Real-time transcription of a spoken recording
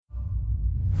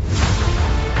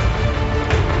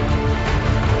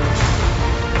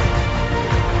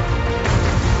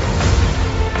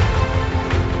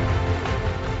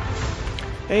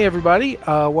Hey everybody,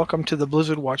 welcome to the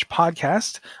Blizzard Watch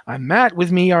podcast. I'm Matt.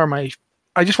 With me are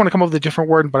I just want to come up with a different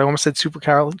word, but I almost said super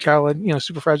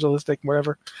fragilistic,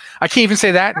 whatever. I can't even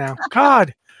say that now.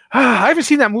 God, I haven't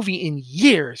seen that movie in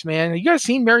years, man. Have you guys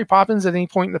seen Mary Poppins at any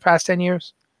point in the past 10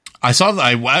 years?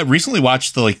 I recently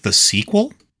watched the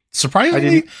sequel.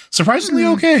 Surprisingly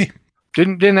okay.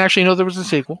 Didn't actually know there was a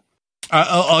sequel.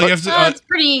 It's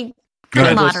pretty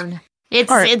modern.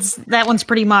 It's that one's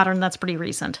pretty modern. That's pretty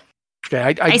recent.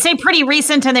 Okay, I say pretty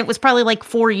recent, and it was probably like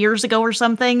 4 years ago or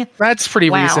something. That's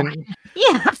pretty recent.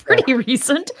 Yeah, pretty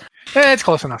recent. It's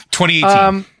close enough.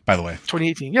 2018, by the way.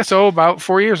 2018. Yeah, so about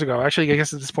 4 years ago. Actually, I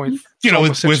guess at this point,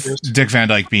 with Dick Van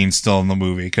Dyke being still in the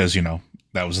movie, because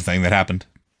that was the thing that happened.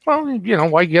 Well,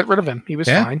 why get rid of him? He was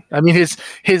fine. I mean,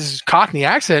 his Cockney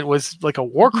accent was like a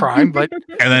war crime, but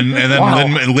and then wow.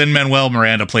 Lin-Manuel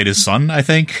Miranda played his son, I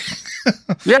think.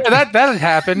 Yeah, that had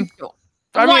happened.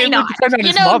 Why not?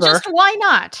 Just why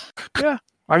not? Yeah.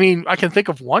 I mean, I can think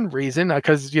of one reason,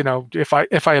 because, if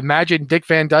I imagine Dick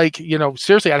Van Dyke,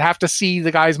 seriously, I'd have to see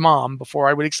the guy's mom before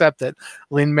I would accept that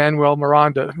Lin-Manuel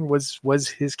Miranda was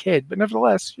his kid. But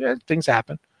nevertheless, yeah, things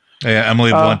happen. Yeah,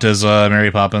 Emily Blunt is Mary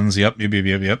Poppins. Yep. Yeah,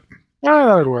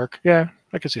 that would work. Yeah,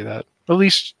 I could see that. At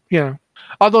least,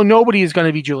 although nobody is going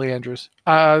to be Julie Andrews.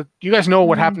 You guys know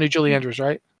what happened to Julie Andrews,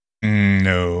 right?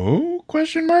 No?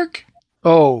 Question mark?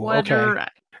 Oh, okay.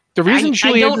 The reason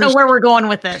I don't know where we're going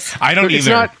with this. I don't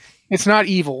either. It's not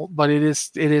evil, but it is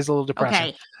a little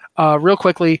depressing. Okay. Real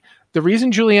quickly, the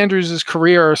reason Julie Andrews'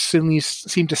 career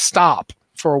seemed to stop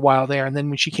for a while there, and then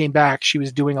when she came back, she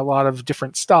was doing a lot of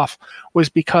different stuff, was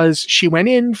because she went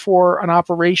in for an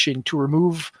operation to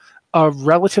remove a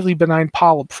relatively benign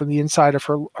polyp from the inside of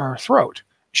her throat.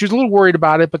 She was a little worried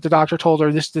about it, but the doctor told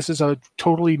her this is a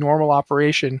totally normal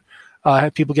operation.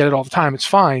 People get it all the time. It's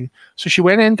fine. So she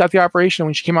went in, got the operation, and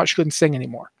when she came out, she couldn't sing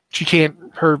anymore. She can't.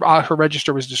 Her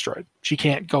register was destroyed. She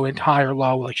can't go in high or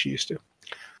low like she used to.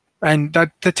 And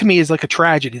that to me is like a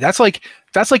tragedy. That's like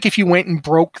if you went and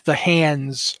broke the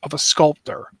hands of a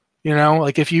sculptor.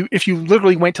 Like if you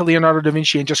literally went to Leonardo da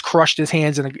Vinci and just crushed his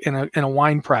hands in a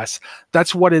wine press.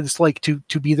 That's what it's like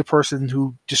to be the person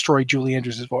who destroyed Julie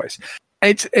Andrews' voice.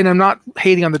 And I'm not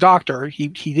hating on the doctor. He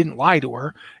didn't lie to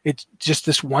her. It's just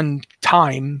this one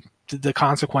time the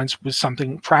consequence was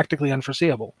something practically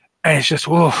unforeseeable. And it's just,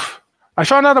 woof. I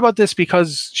found out about this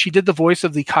because she did the voice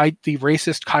of the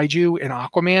racist kaiju in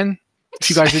Aquaman. If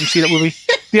you guys didn't see that movie.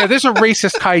 Yeah, there's a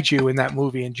racist kaiju in that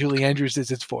movie, and Julie Andrews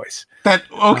is its voice. I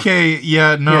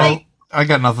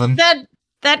got nothing.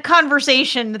 That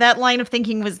conversation, that line of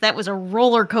thinking was a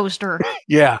roller coaster.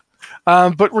 Yeah.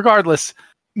 But regardless,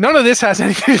 none of this has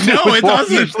anything to do with it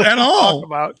doesn't at all.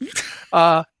 About.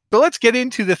 But let's get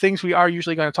into the things we are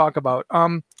usually going to talk about.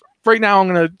 Right now, I'm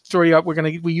going to throw you up.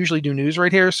 We usually do news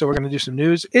right here, so we're going to do some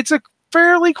news. It's a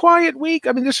fairly quiet week.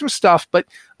 I mean, there's some stuff, but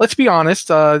let's be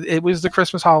honest. It was the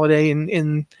Christmas holiday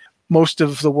in most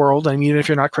of the world. I mean, even if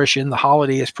you're not Christian, the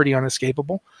holiday is pretty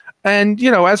unescapable. And,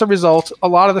 as a result, a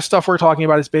lot of the stuff we're talking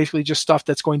about is basically just stuff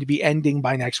that's going to be ending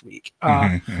by next week.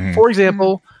 For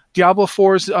example, Diablo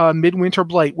 4's Midwinter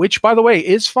Blight, which, by the way,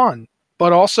 is fun,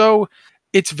 but also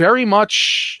it's very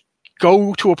much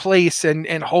go to a place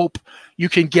and hope you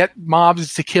can get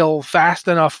mobs to kill fast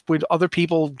enough with other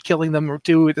people killing them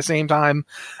too at the same time.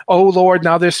 Oh Lord,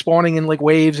 now they're spawning in like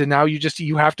waves, and now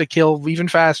you have to kill even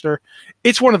faster.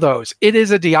 It's one of those. It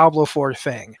is a Diablo 4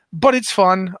 thing, but it's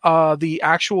fun. The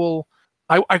actual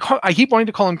I keep wanting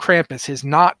to call him Krampus. He's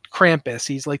not Krampus.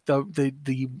 He's like the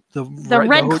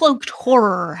red cloaked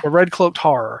horror. The red cloaked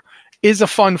horror is a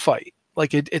fun fight.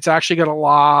 Like it's actually got a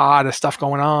lot of stuff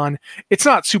going on. It's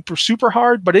not super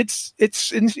hard, but it's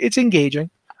engaging.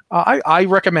 I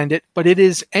recommend it, but it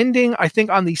is ending, I think,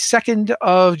 on the 2nd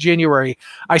of January.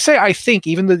 I say I think,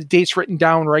 even though the date's written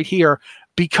down right here,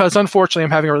 because unfortunately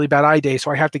I'm having a really bad eye day, so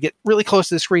I have to get really close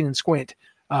to the screen and squint.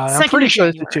 I'm pretty sure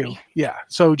it's the 2. Yeah.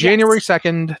 So January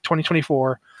 2nd,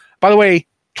 2024. By the way,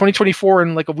 2024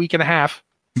 in like a week and a half.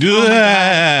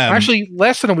 Actually,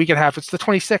 less than a week and a half. It's the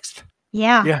 26th.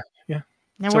 Yeah. Yeah.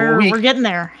 Now so we're getting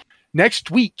there.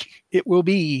 Next week, it will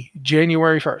be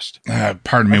January 1st.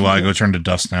 Pardon me while I go turn to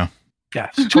dust now.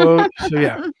 Yes. So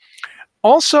yeah.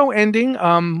 Also ending,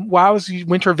 WoW's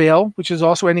Winter Veil, which is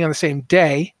also ending on the same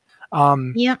day.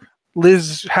 Yep.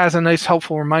 Liz has a nice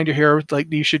helpful reminder here.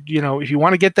 Like you should, if you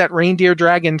want to get that reindeer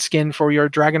dragon skin for your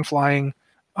dragon flying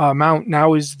mount,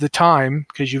 now is the time,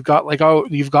 because you've got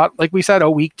like we said, a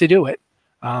week to do it.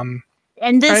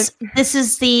 And this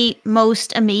is the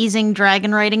most amazing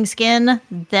dragon riding skin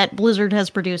that Blizzard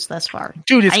has produced thus far.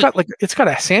 Dude, it's got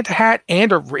a Santa hat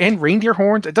and reindeer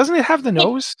horns. Doesn't it have the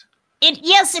nose?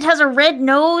 it has a red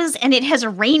nose and it has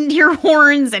reindeer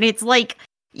horns, and it's like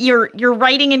you're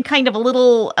riding in kind of a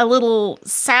little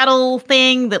saddle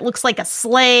thing that looks like a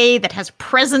sleigh that has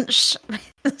presents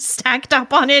stacked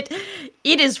up on it.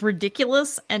 It is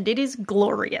ridiculous and it is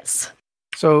glorious.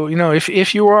 So,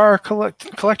 if you are a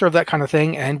collector of that kind of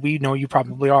thing, and we know you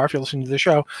probably are if you're listening to the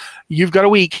show, you've got a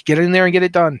week. Get in there and get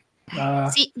it done.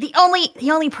 See, the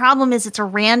only problem is it's a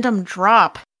random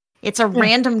drop. It's a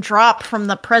random drop from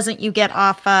the present you get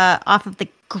off of the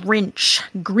Grinch.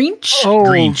 Grinch? Oh,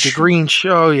 Grinch. The Grinch.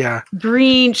 Oh, yeah.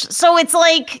 Grinch. So it's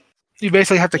like... You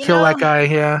basically have to kill that guy,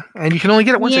 yeah. And you can only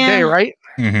get it once a day, right?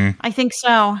 Mm-hmm. I think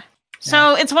so.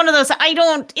 So it's one of those...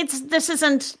 This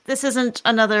isn't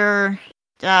another...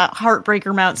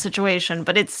 heartbreaker mount situation,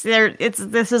 but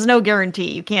this is no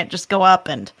guarantee. You can't just go up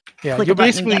and click a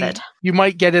button and get it. You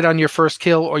might get it on your first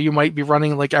kill, or you might be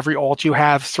running like every ult you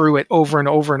have through it over and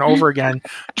over and over again,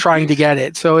 trying to get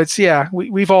it. So it's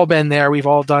we've all been there. We've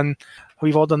all done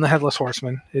the Headless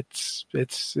Horseman. It's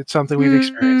something we've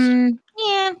experienced.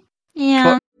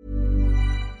 Yeah.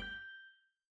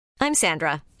 I'm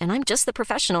Sandra, and I'm just the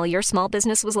professional your small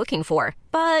business was looking for.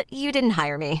 But you didn't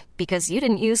hire me because you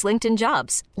didn't use LinkedIn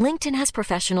Jobs. LinkedIn has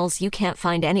professionals you can't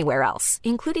find anywhere else,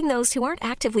 including those who aren't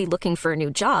actively looking for a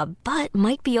new job, but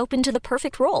might be open to the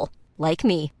perfect role, like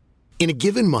me. In a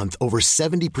given month, over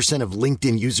 70% of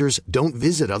LinkedIn users don't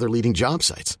visit other leading job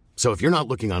sites. So if you're not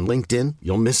looking on LinkedIn,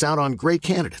 you'll miss out on great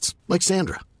candidates like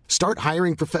Sandra. Start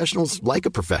hiring professionals like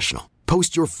a professional.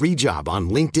 Post your free job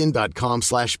on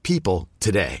linkedin.com/people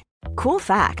today. Cool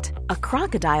fact, a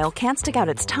crocodile can't stick out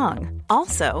its tongue.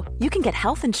 Also, you can get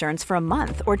health insurance for a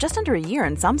month or just under a year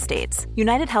in some states.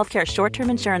 United Healthcare short-term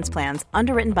insurance plans,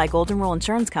 underwritten by Golden Rule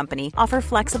Insurance Company, offer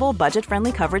flexible,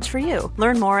 budget-friendly coverage for you.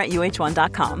 Learn more at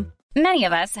uh1.com. Many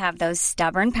of us have those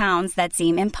stubborn pounds that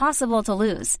seem impossible to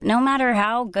lose, no matter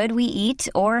how good we eat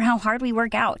or how hard we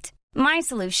work out. My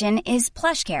solution is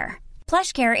PlushCare.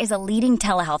 PlushCare is a leading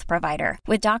telehealth provider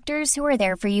with doctors who are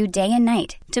there for you day and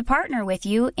night to partner with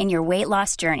you in your weight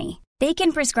loss journey. They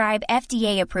can prescribe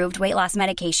FDA-approved weight loss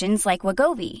medications like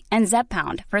Wegovy and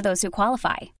Zepbound for those who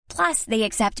qualify. Plus, they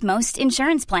accept most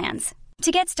insurance plans.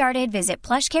 To get started, visit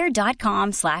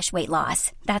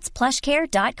plushcare.com/weightloss. That's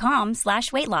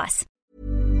plushcare.com/weightloss.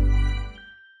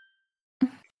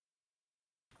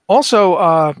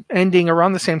 Also, ending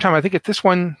around the same time, I think at this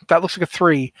one, that looks like a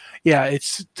 3. Yeah,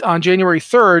 it's on January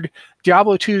 3rd,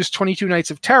 Diablo 2's 22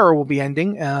 Nights of Terror will be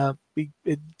ending. The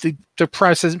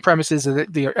premise is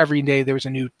that every day there was a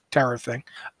new terror thing.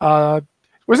 Wasn't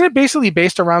it basically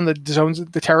based around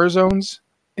the terror zones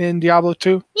in Diablo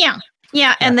 2?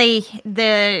 Yeah, and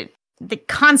the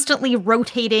constantly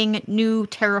rotating new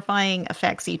terrifying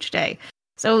effects each day.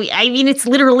 So, I mean, it's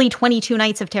literally 22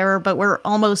 Nights of Terror, but we're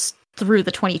almost through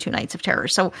the 22 Nights of Terror.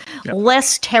 So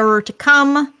less terror to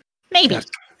come, maybe. Yes.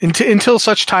 Until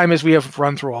such time as we have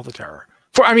run through all the terror.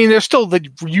 There's still the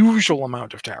usual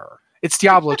amount of terror. It's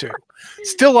Diablo 2.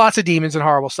 Still lots of demons and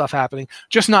horrible stuff happening,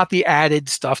 just not the added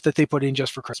stuff that they put in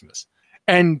just for Christmas.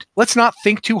 And let's not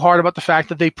think too hard about the fact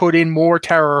that they put in more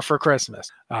terror for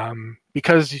Christmas.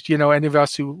 Because, any of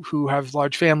us who have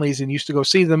large families and used to go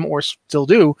see them or still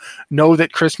do know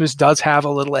that Christmas does have a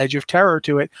little edge of terror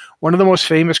to it. One of the most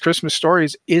famous Christmas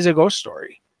stories is a ghost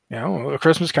story. A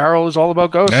Christmas Carol is all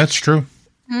about ghosts. That's true.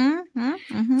 Mm-hmm,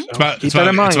 mm-hmm. So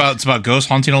it's about ghosts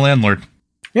haunting a landlord.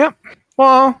 Yep.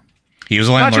 Well, he was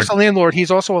a landlord. Not just a landlord,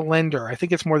 he's also a lender. I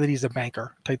think it's more that he's a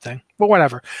banker type thing. But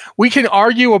whatever. We can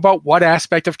argue about what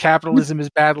aspect of capitalism is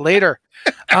bad later.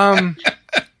 They're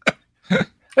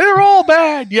all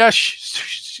bad. Yes.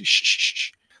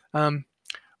 Shh.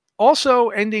 Also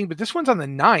ending, but this one's on the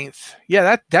 9th. Yeah,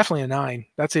 that's definitely a 9.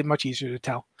 That's much easier to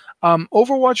tell.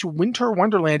 Overwatch Winter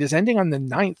Wonderland is ending on the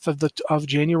 9th of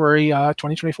January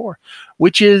 2024,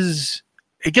 which is,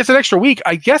 it gets an extra week,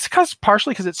 I guess,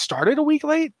 partially because it started a week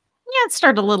late. Yeah, it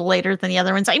started a little later than the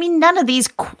other ones. I mean, none of these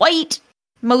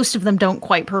most of them don't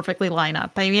quite perfectly line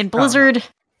up. I mean, Blizzard,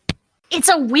 it's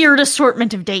a weird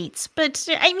assortment of dates, but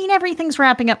I mean, everything's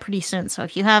wrapping up pretty soon. So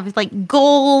if you have like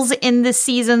goals in this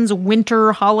season's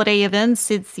winter holiday events,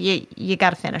 you got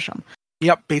to finish them.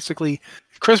 Yep, basically,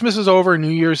 Christmas is over, New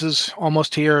Year's is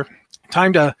almost here.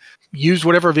 Time to use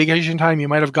whatever vacation time you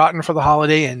might have gotten for the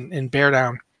holiday and bear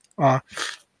down.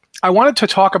 I wanted to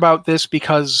talk about this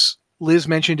because Liz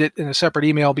mentioned it in a separate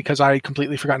email because I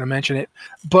completely forgot to mention it.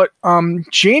 But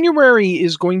January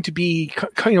is going to be,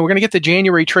 we're going to get the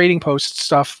January trading post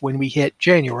stuff when we hit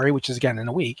January, which is again in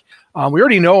a week. We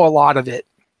already know a lot of it.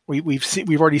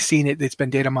 We've already seen it. It's been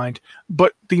data mined.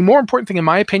 But the more important thing, in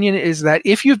my opinion, is that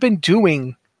if you've been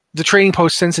doing the trading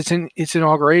post since its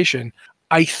inauguration,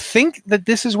 I think that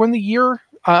this is when the year.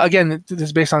 Again, this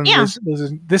is based on this.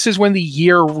 This is when the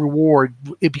year reward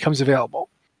it becomes available.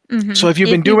 Mm-hmm. So if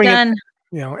you've been doing it,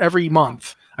 every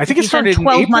month, I think it started 12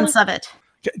 in April. months of it.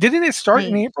 Didn't it start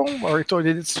in April, or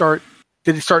did it start?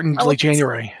 Did it start in like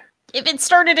January? If it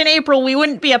started in April, we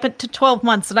wouldn't be up to 12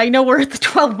 months, and I know we're at the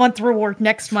 12-month reward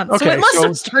next month, so it must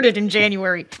have started in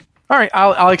January. All right,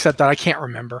 I'll accept that. I can't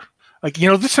remember. Like,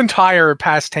 this entire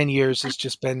past 10 years has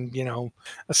just been,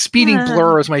 a speeding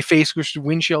blur as my face goes through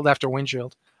windshield after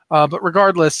windshield. But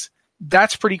regardless,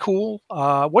 that's pretty cool.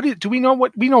 Do we know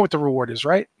what the reward is,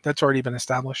 right? That's already been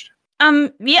established.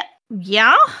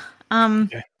 Yeah.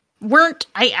 Okay.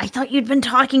 I thought you'd been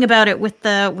talking about it with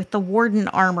the warden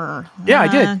armor. Yeah, I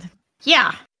did.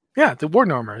 Yeah. Yeah, the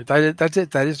warden armor. That's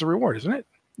it. That is the reward, isn't it?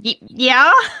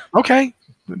 Yeah. Okay.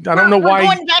 I don't know why.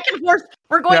 We're going back and forth.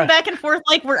 We're going back and forth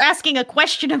like we're asking a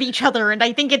question of each other, and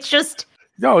I think it's just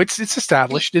no. It's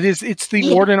established. It's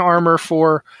the warden armor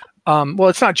for. Well,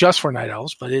 it's not just for night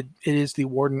elves, but it is the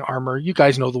warden armor. You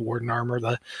guys know the warden armor,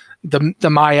 the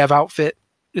Maiev outfit.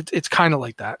 It's kind of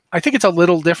like that. I think it's a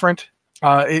little different.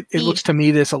 It looks to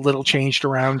me this a little changed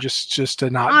around just to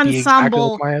not be exactly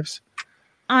like Maiev's.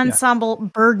 Ensemble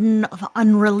burden of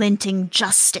unrelenting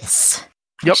justice.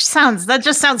 Yep. That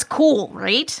just sounds cool,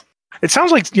 right? It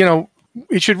sounds like,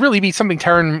 it should really be something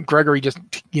Taron Gregory just,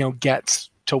 gets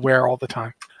to wear all the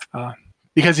time.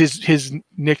 Because his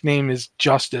nickname is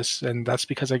Justice, and that's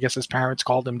because I guess his parents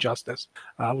called him Justice,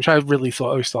 which I really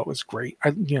always thought was great.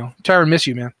 Taron, miss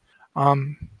you, man.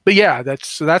 But yeah,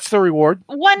 that's the reward.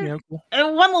 One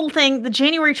little thing, the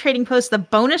January Trading Post, the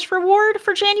bonus reward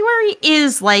for January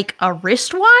is like a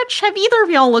wristwatch. Have either of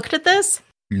y'all looked at this?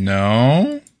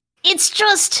 No. It's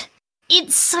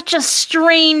such a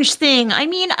strange thing. I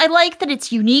mean, I like that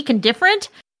it's unique and different,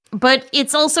 but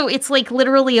it's like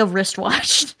literally a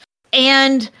wristwatch.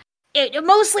 And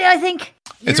mostly, I think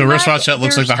it's a wristwatch that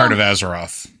looks like the Heart of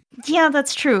Azeroth. Yeah,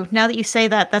 that's true. Now that you say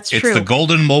that, that's true. It's the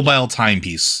golden mobile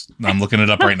timepiece. I'm looking it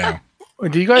up right now.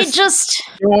 Do you guys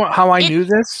know how I knew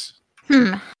this?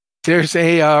 There's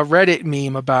a Reddit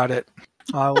meme about it.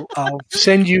 I'll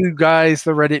send you guys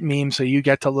the Reddit meme so you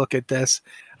get to look at this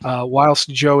whilst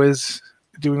Joe is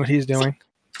doing what he's doing.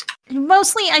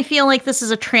 Mostly, I feel like this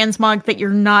is a transmog that you're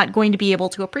not going to be able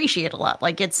to appreciate a lot.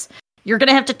 Like you're going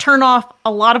to have to turn off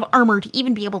a lot of armor to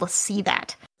even be able to see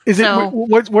that. Is it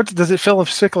what does it fill a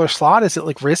particular slot? Is it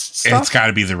like wrist stuff? It's got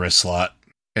to be the wrist slot.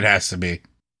 It has to be.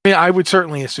 I mean, I would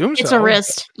certainly assume it's a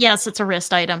wrist. Yes, it's a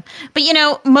wrist item. But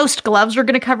most gloves are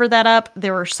going to cover that up.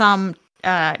 There are some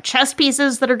chest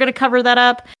pieces that are going to cover that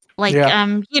up. Like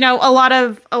a lot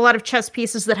of chest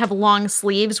pieces that have long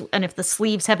sleeves, and if the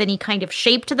sleeves have any kind of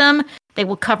shape to them, they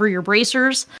will cover your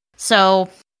bracers. So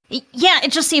yeah,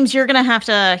 it just seems you're gonna have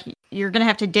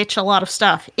to ditch a lot of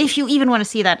stuff if you even want to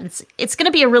see that. It's gonna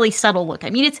be a really subtle look.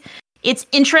 I mean, it's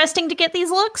interesting to get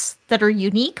these looks that are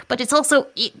unique, but it's also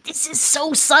this is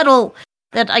so subtle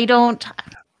that I don't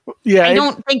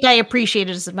think I appreciate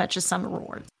it as much as some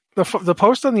rewards. The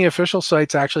post on the official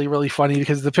site's actually really funny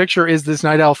because the picture is this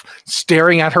night elf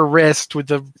staring at her wrist with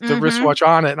the wristwatch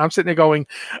on it, and I'm sitting there going,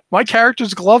 "My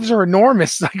character's gloves are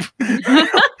enormous,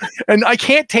 and I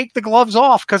can't take the gloves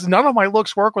off because none of my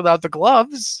looks work without the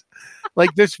gloves.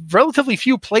 Like there's relatively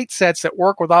few plate sets that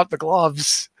work without the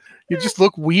gloves. You just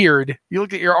look weird. You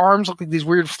look at your arms, look like these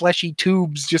weird fleshy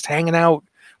tubes just hanging out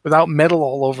without metal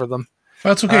all over them.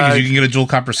 Well, that's okay because you can get a dual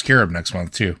copper scarab next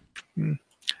month too."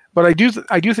 But I do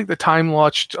think the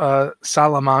time-launched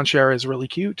Salamander is really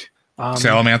cute.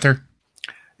 Salamander?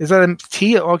 Is that a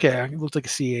T? Okay, it looks like a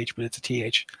CH, but it's a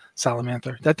TH.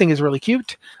 Salamander. That thing is really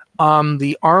cute.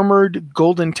 The armored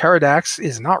golden pterodax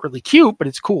is not really cute, but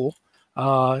it's cool.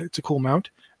 It's a cool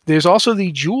mount. There's also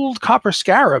the jeweled copper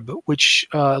scarab, which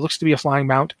looks to be a flying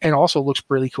mount and also looks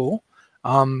really cool.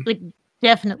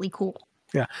 Definitely cool.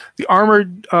 Yeah, the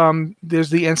armored, there's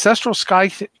the Ancestral Sky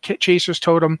Chasers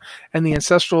totem and the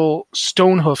Ancestral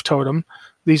Stonehoof totem.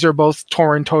 These are both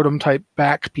Tauren totem type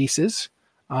back pieces.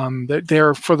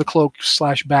 They're for the cloak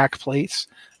 / back plates.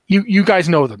 You guys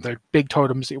know them. They're big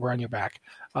totems that you wear on your back.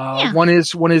 One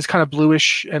is kind of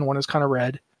bluish and one is kind of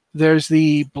red. There's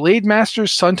the Blade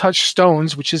Master's Sun Touch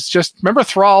Stones, which is just, remember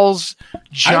Thrall's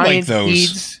giant I like those.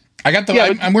 beads? I got the.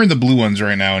 I'm wearing the blue ones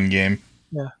right now in game.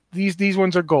 Yeah, these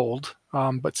ones are gold.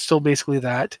 But still basically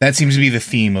that. That seems to be the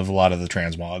theme of a lot of the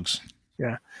transmogs.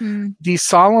 Yeah. The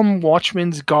Solemn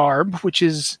Watchman's Garb, which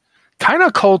is kind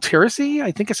of Kultiris-y.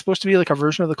 I think it's supposed to be like a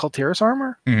version of the Kultiris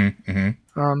armor. And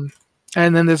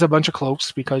then there's a bunch of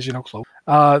cloaks because, cloak.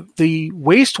 The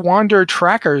Waste Wander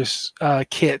Trackers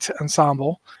kit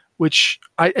ensemble, which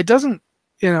it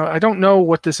I don't know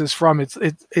what this is from. It's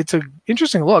a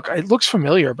interesting look. It looks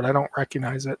familiar, but I don't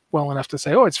recognize it well enough to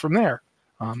say, oh, it's from there.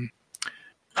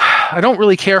 I don't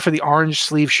really care for the orange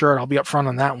sleeve shirt. I'll be upfront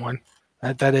on that one.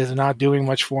 That is not doing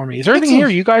much for me. Is there anything here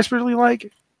you guys really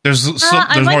like? There's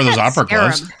more of those opera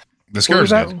gloves. The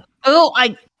scarab's good. Oh,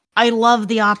 I love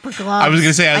the opera gloves. I was going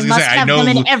to say, I know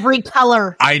them in every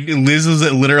color. Liz was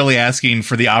literally asking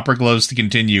for the opera gloves to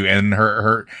continue, and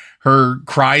her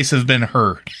cries have been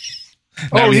heard.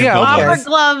 Oh yeah,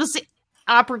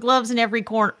 opera gloves in every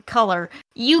color.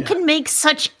 You can make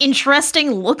such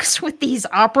interesting looks with these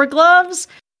opera gloves,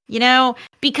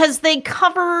 because they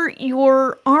cover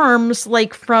your arms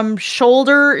like from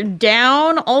shoulder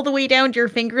down all the way down to your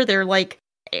finger.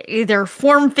 They're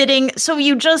form-fitting, so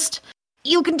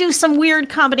you can do some weird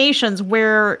combinations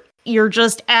where you're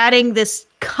just adding this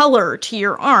color to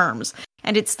your arms,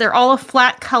 and they're all a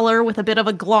flat color with a bit of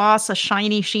a gloss, a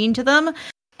shiny sheen to them.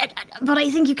 But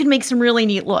I think you can make some really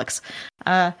neat looks.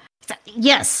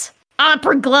 Yes,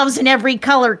 opera gloves in every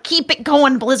color. Keep it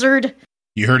going, Blizzard.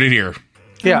 You heard it here.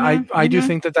 Yeah, I do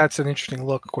think that's an interesting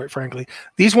look, quite frankly.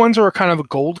 These ones are kind of a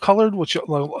gold colored, which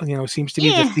seems to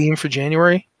be the theme for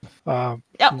January.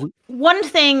 One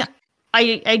thing,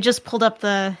 I just pulled up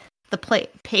the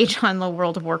page on the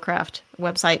World of Warcraft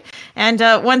website, and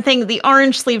one thing, the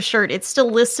orange sleeve shirt, it's still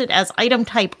listed as item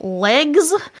type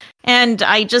legs, and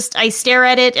I stare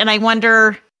at it and I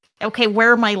wonder, okay,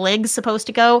 where are my legs supposed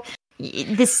to go?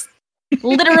 This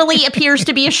literally appears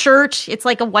to be a shirt. It's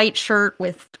like a white shirt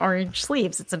with orange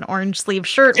sleeves. It's an orange sleeve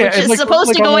shirt, which is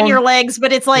supposed to go in your legs,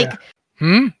 but it's like,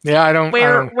 I don't.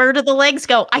 Where do the legs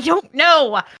go? I don't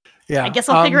know. Yeah, I guess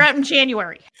I'll figure out in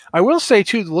January. I will say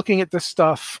too, looking at this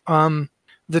stuff,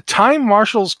 the Time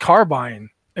Marshal's carbine.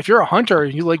 If you're a hunter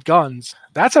and you like guns,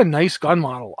 that's a nice gun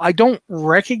model. I don't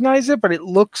recognize it, but it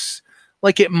looks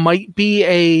like it might be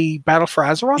a Battle for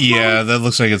Azeroth. Yeah, model? that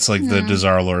looks like it's like the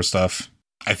Dazar'lor stuff.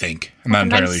 I think. I'm not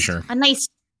entirely sure. A nice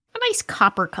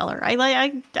copper color.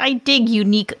 I dig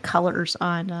unique colors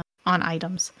on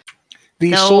items.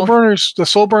 The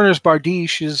Soulburners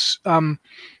Bardiche is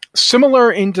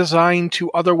similar in design to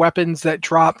other weapons that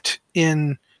dropped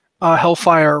in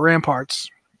Hellfire Ramparts.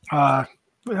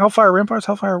 Hellfire Ramparts?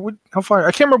 Hellfire?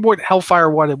 I can't remember what Hellfire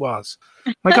what it was.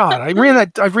 My God, I've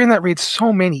ran that raid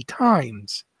so many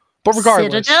times. But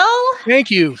regardless, Citadel?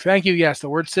 Thank you. Yes, the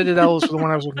word Citadel is the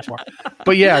one I was looking for.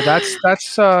 But yeah, that's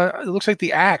it looks like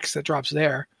the axe that drops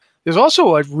there. There's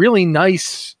also a really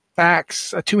nice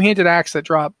axe, a two-handed axe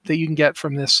that you can get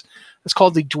from this. It's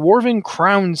called the Dwarven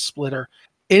Crown Splitter,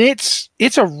 and it's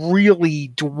a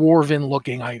really dwarven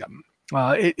looking item.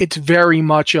 It's very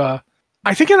much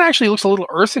I think it actually looks a little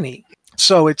eartheny,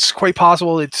 so it's quite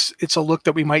possible it's a look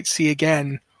that we might see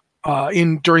again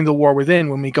during the War Within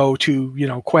when we go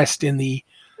to quest in the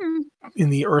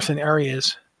earthen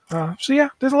areas. So yeah,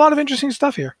 there's a lot of interesting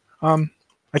stuff here.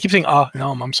 I keep saying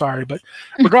I'm sorry, but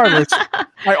regardless,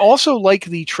 I also like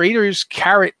the Trader's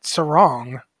Carrot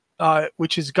Sarong,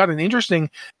 which has got an interesting.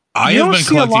 I have been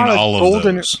collecting all of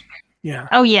those. Yeah.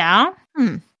 Oh yeah.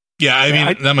 Yeah, I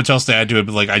mean, not much else to add to it,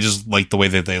 but I just like the way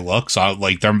that they look. So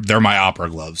they're my opera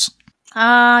gloves.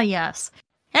 Yes.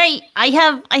 Hey, I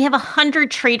have 100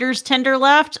 Trader's Tinder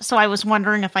left, so I was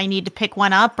wondering if I need to pick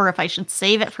one up or if I should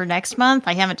save it for next month.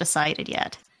 I haven't decided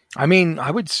yet. I mean,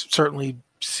 I would certainly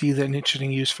see an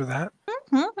interesting use for that.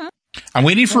 Mm-hmm. I'm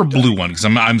waiting for a blue one because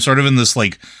I'm sort of in this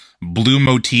blue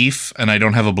motif, and I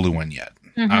don't have a blue one yet.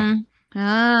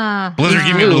 Mm-hmm. Blizzard,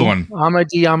 give me a blue one.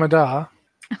 Amada.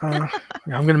 I'm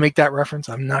going to make that reference.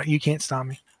 I'm not. You can't stop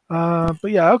me.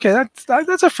 But yeah, okay.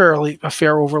 That's a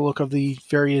fair overlook of the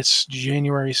various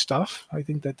January stuff. I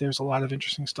think that there's a lot of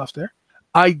interesting stuff there.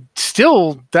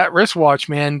 That wristwatch,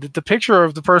 man. The picture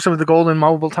of the person with the golden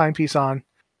mobile timepiece on.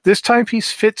 This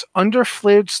timepiece fits under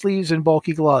flared sleeves and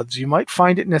bulky gloves. You might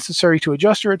find it necessary to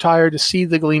adjust your attire to see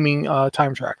the gleaming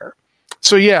time tracker.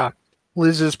 So yeah,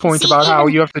 Liz's point about how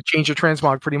you have to change your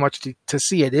transmog pretty much to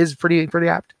see it is pretty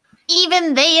apt.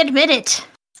 Even they admit it.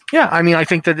 Yeah, I mean, I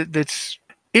think that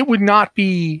it would not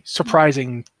be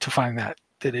surprising to find that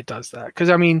it does that.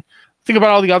 Because I mean, think about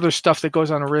all the other stuff that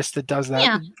goes on a wrist that does that.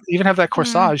 Yeah. They even have that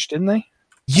corsage, didn't they?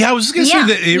 Yeah, I was just gonna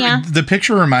say that the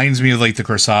picture reminds me of the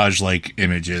corsage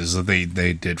images that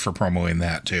they did for promoing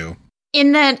that too.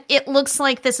 In that it looks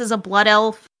like this is a blood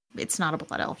elf. It's not a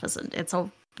blood elf, isn't it? It's a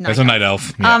night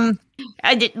elf. Yeah.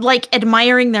 I did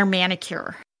admiring their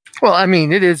manicure. Well, I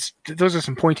mean, it is. Those are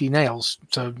some pointy nails.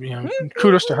 So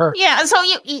kudos to her. Yeah, so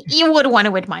you would want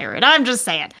to admire it. I'm just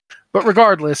saying. But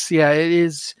regardless, yeah, it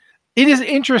is. It is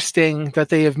interesting that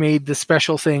they have made the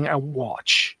special thing a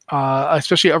watch,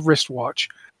 especially a wristwatch.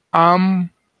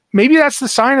 maybe that's the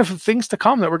sign of things to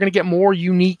come, that we're going to get more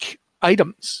unique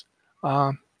items.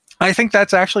 I think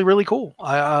that's actually really cool.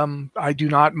 I do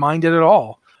not mind it at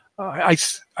all. I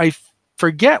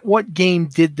forget what game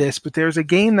did this, but there's a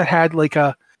game that had like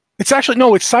it's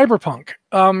Cyberpunk.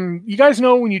 You guys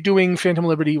know when you're doing Phantom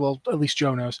Liberty, well, at least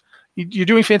Joe knows, you're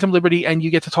doing Phantom Liberty and you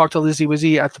get to talk to Lizzie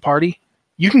Wizzy at the party.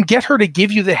 You can get her to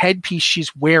give you the headpiece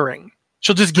she's wearing.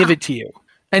 She'll just give it to you.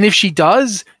 And if she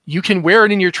does, you can wear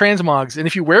it in your transmogs. And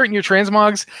if you wear it in your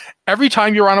transmogs, every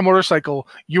time you're on a motorcycle,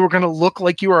 you are going to look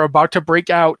like you are about to break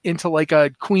out into like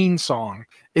a Queen song.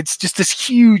 It's just this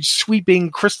huge,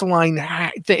 sweeping, crystalline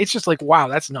thing. It's just like, wow,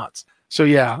 that's nuts. So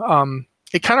yeah,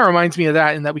 it kind of reminds me of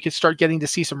that, in that we could start getting to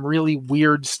see some really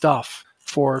weird stuff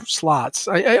for slots.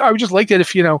 I would just like that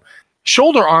if,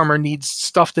 shoulder armor needs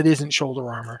stuff that isn't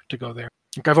shoulder armor to go there.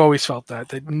 Like I've always felt that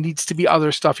there needs to be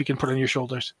other stuff you can put on your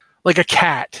shoulders. Like a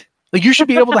cat. Like you should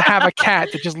be able to have a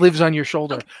cat that just lives on your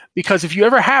shoulder. Because if you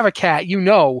ever have a cat,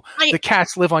 the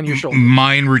cats live on your shoulder.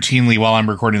 Mine routinely, while I'm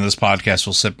recording this podcast,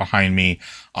 will sit behind me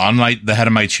on the head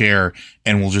of my chair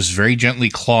and will just very gently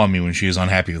claw me when she is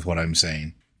unhappy with what I'm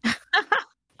saying.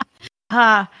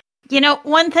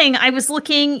 One thing, I was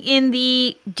looking in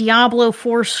the Diablo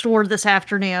 4 store this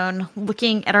afternoon,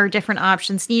 looking at our different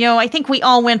options. I think we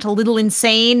all went a little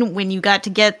insane when you got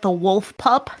to get the wolf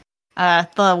pup.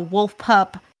 The wolf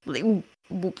pup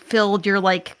filled your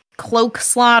like cloak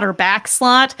slot or back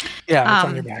slot. Yeah, it's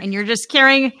on your back. And you're just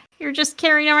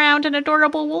carrying around an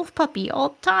adorable wolf puppy all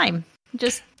the time.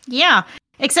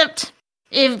 Except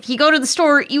if you go to the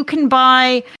store, you can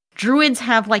buy, druids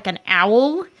have like an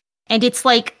owl, and it's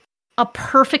like a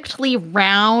perfectly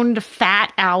round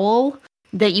fat owl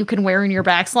that you can wear in your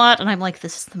back slot. And I'm like,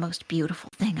 this is the most beautiful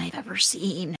thing I've ever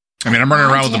seen. I mean, I'm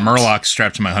running around with the Murloc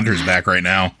strapped to my hunter's back right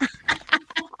now.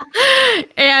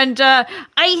 And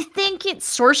I think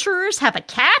sorcerers have a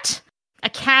cat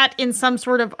in some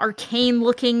sort of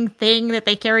arcane-looking thing that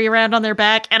they carry around on their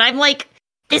back. And I'm like,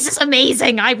 this is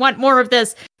amazing. I want more of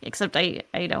this. Except I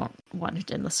don't want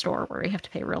it in the store where you have to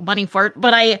pay real money for it.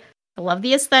 But I love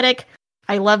the aesthetic.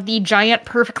 I love the giant,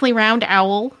 perfectly round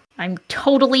owl. I'm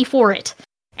totally for it.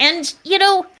 And,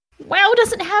 WoW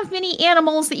doesn't have many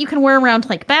animals that you can wear around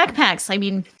like backpacks. I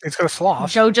mean, it's got a sloth.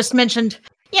 Joe just mentioned,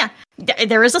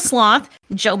 there is a sloth.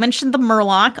 Joe mentioned the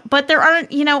Murloc, but there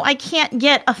aren't, I can't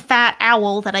get a fat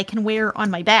owl that I can wear on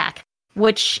my back,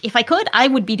 which if I could, I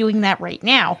would be doing that right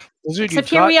now. Except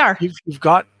here we are. You've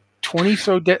got 20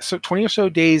 or so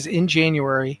days in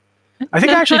January. I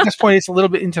think actually at this point it's a little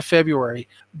bit into February,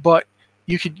 but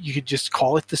you could just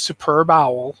call it the Superb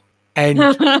Owl. And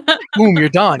boom, you're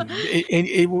done.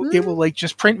 It will like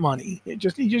just print money. You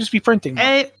just be printing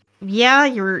money.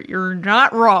 You're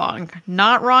not wrong.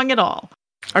 Not wrong at all.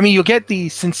 I mean, you'll get the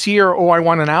sincere, I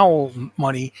want an owl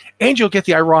money, and you'll get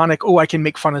the ironic, I can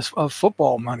make fun of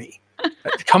football money.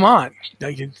 Come on,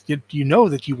 you know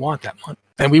that you want that money,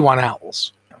 and we want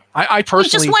owls. I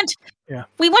personally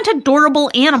we want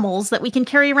adorable animals that we can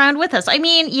carry around with us. I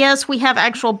mean, yes, we have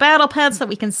actual battle pets that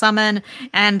we can summon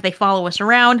and they follow us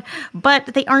around, but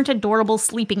they aren't adorable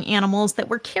sleeping animals that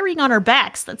we're carrying on our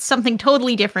backs. That's something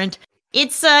totally different.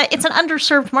 It's an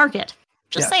underserved market.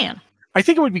 Just saying. I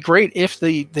think it would be great if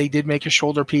they did make a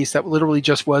shoulder piece that literally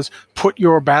just was put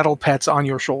your battle pets on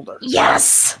your shoulder.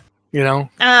 Yes.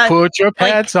 Put your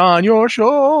pets on your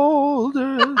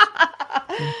shoulders.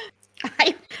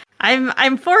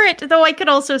 I'm for it, though. I could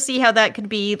also see how that could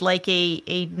be like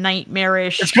a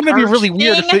nightmarish. It's going to be really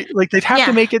weird. If they'd have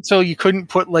to make it so you couldn't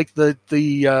put like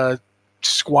the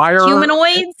squire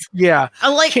humanoids. Yeah,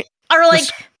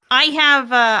 I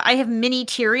have mini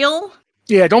Tyrael.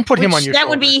 Yeah, don't put him on your. That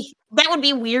would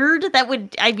be weird.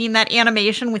 That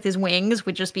animation with his wings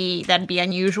would just be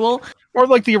unusual. Or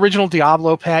like the original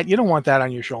Diablo pet, you don't want that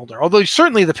on your shoulder. Although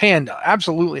certainly the panda,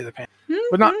 absolutely the panda,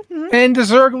 but not. And the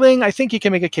Zergling, I think you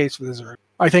can make a case for the Zerg.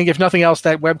 I think if nothing else,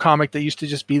 that webcomic that used to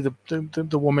just be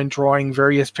the woman drawing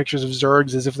various pictures of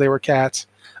Zergs as if they were cats,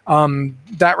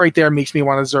 that right there makes me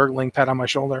want a Zergling pet on my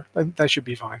shoulder. That should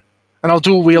be fine. And I'll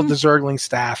dual wield the Zergling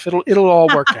staff. It'll all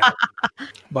work out.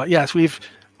 But yes,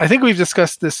 I think we've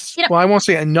discussed this. Well, I won't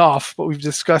say enough, but we've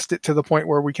discussed it to the point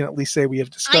where we can at least say we have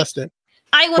discussed it.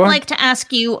 I would like to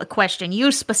ask you a question,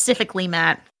 you specifically,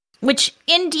 Matt, which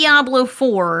in Diablo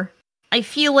 4, I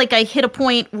feel like I hit a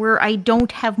point where I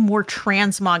don't have more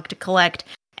transmog to collect,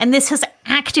 and this has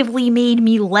actively made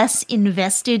me less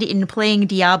invested in playing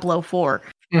Diablo 4.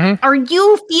 Mm-hmm. Are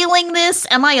you feeling this?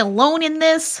 Am I alone in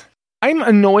this? I'm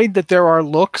annoyed that there are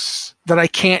looks that I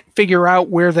can't figure out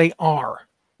where they are.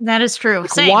 That is true.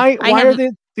 Like, why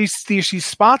these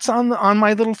spots on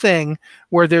my little thing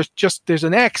where there's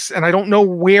an X, and I don't know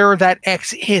where that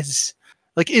X is.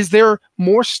 Like, is there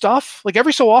more stuff? Like,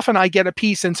 every so often I get a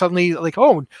piece and suddenly, like,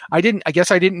 oh, I guess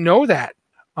I didn't know that.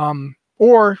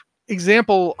 Or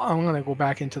example, I'm going to go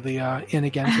back into the in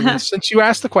again for this. Since you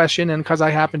asked the question, and because I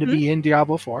happen to be in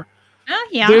Diablo 4,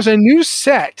 there's a new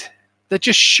set that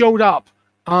just showed up.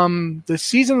 The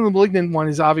Season of the Malignant one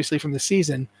is obviously from the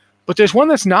season, but there's one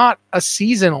that's not a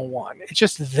seasonal one. It's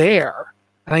just there,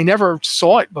 and I never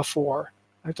saw it before.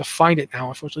 I have to find it now,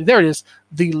 unfortunately. There it is.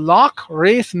 The Loch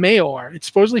Wraith Mayor. It's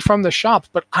supposedly from the shop,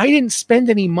 but I didn't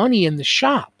spend any money in the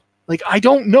shop. Like, I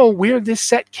don't know where this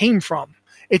set came from.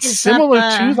 It's similar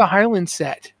to the Highland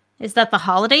set. Is that the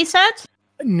holiday set?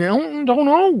 No, don't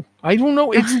know. I don't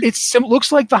know. It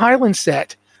looks like the Highland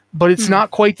set, but it's not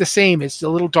quite the same. It's a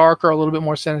little darker, a little bit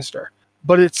more sinister.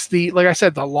 But it's like I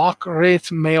said, the Loch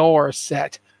Wraith Mayor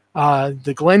set.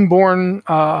 The Glenborn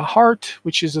Heart,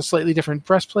 which is a slightly different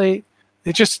breastplate.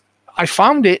 I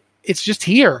found it. It's just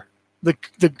here. The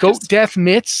Goat Death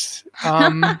Mitts.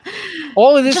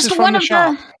 All of this is from the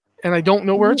shop. And I don't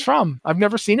know where it's from. I've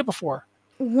never seen it before.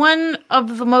 One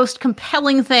of the most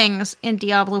compelling things in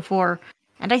Diablo 4,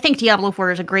 and I think Diablo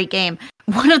 4 is a great game,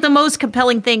 one of the most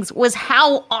compelling things was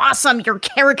how awesome your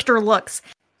character looks,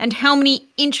 and how many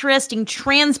interesting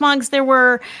transmogs there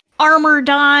were, armor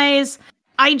dyes.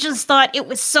 I just thought it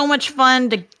was so much fun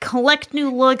to collect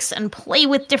new looks and play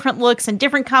with different looks and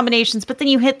different combinations, but then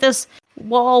you hit this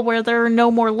wall where there are no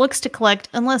more looks to collect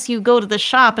unless you go to the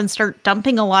shop and start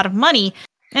dumping a lot of money.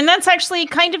 And that's actually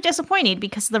kind of disappointing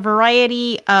because the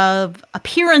variety of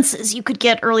appearances you could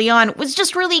get early on was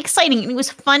just really exciting. And it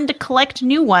was fun to collect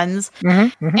new ones.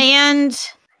 And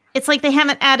it's like they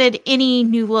haven't added any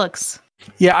new looks.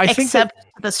 Yeah, I think except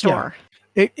the store.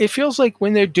 Yeah. It feels like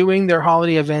when they're doing their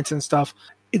holiday events and stuff,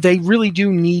 they really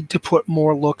do need to put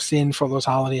more looks in for those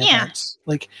holiday events.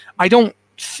 Like, I don't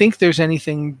think there's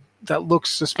anything that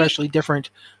looks especially different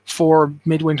for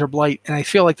Midwinter Blight, and I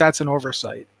feel like that's an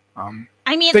oversight.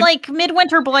 Like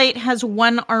Midwinter Blight has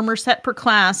one armor set per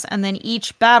class, and then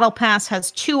each battle pass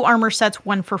has 2 armor sets,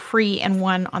 one for free and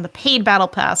one on the paid battle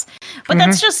pass. But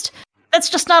that's just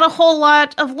not a whole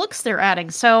lot of looks they're adding.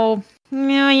 So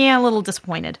a little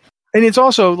disappointed. And it's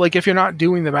also like, if you're not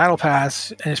doing the battle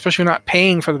pass, and especially if you're not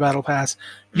paying for the battle pass,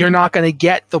 you're not going to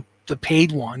get the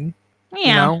paid one. Yeah.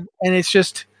 You know? And it's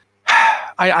just,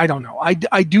 I don't know.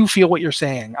 I do feel what you're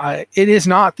saying. It is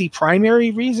not the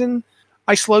primary reason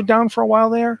I slowed down for a while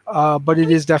there, but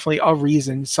it is definitely a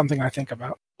reason, something I think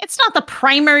about. It's not the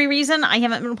primary reason. I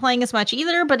haven't been playing as much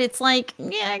either, but it's like,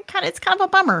 it's kind of a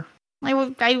bummer.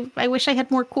 I wish I had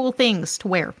more cool things to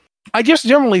wear. I just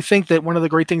generally think that one of the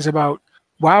great things about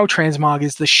WoW Transmog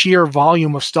is the sheer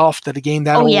volume of stuff that a game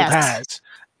that old has.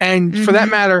 And for that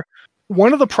matter,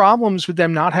 one of the problems with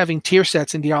them not having tier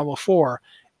sets in Diablo 4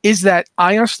 is that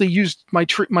I honestly used my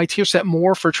tier set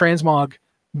more for Transmog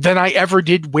than I ever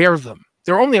did wear them.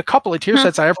 There were only a couple of tier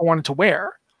sets I ever wanted to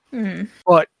wear,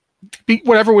 but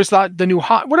whatever was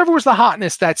whatever was the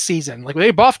hotness that season, like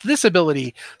they buffed this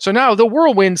ability, so now the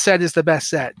Whirlwind set is the best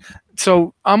set.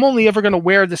 So I'm only ever going to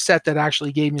wear the set that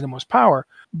actually gave me the most power,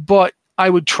 but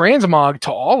I would transmog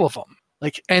to all of them.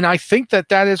 And I think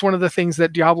that is one of the things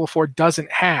that Diablo 4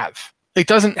 doesn't have. It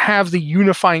doesn't have the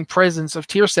unifying presence of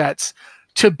tier sets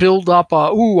to build up.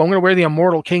 I'm going to wear the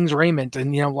Immortal King's raiment,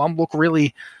 and I'll look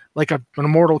really like an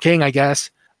immortal king, I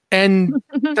guess. And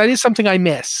that is something I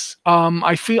miss.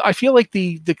 I feel like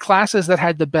the classes that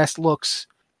had the best looks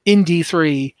in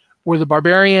D3 were the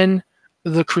Barbarian,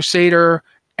 the Crusader,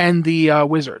 and the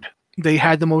Wizard. They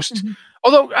had the most.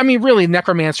 Although, really,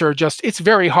 Necromancer it's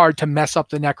very hard to mess up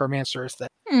the Necromancer aesthetic.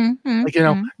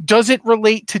 Does it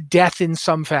relate to death in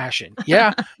some fashion?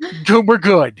 Yeah, good. We're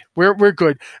good. We're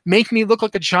good. Make me look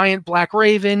like a giant black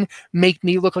raven. Make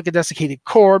me look like a desiccated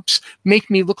corpse.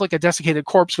 Make me look like a desiccated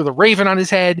corpse with a raven on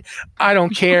his head. I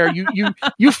don't care.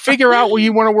 You figure out where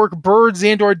you want to work birds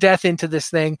and/or death into this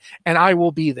thing, and I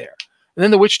will be there. And then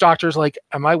the witch doctor's like,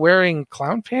 "Am I wearing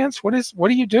clown pants? What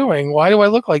are you doing? Why do I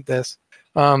look like this?"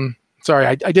 Sorry,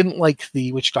 I didn't like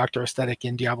the witch doctor aesthetic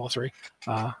in Diablo 3.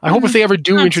 I hope if they ever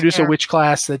do introduce a witch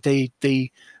class that they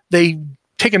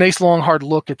take a nice long hard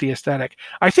look at the aesthetic.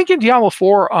 I think in Diablo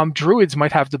 4, druids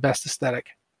might have the best aesthetic.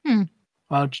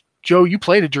 Joe, you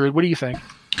played a druid. What do you think?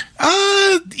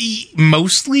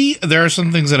 Mostly, there are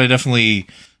some things that I definitely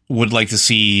would like to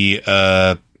see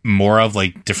more of,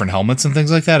 like different helmets and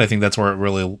things like that. I think that's where it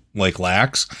really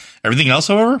lacks. Everything else,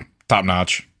 however, top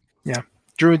notch. Yeah.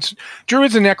 Druids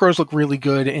and Necros look really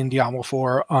good in Diablo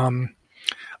 4.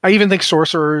 I even think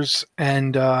sorcerers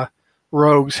and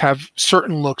rogues have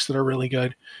certain looks that are really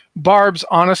good. Barbs,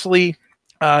 honestly,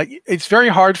 it's very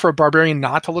hard for a barbarian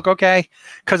not to look okay.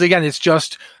 Because again, it's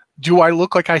just, do I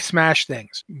look like I smash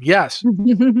things? Yes.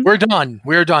 We're done.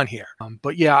 We're done here.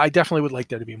 But yeah, I definitely would like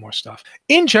there to be more stuff.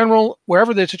 In general,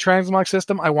 wherever there's a transmog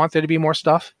system, I want there to be more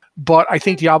stuff. But I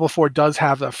think Diablo 4 does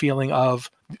have a feeling of,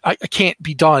 I can't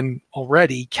be done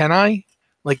already, can I?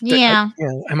 Like,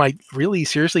 am I really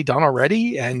seriously done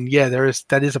already? And yeah,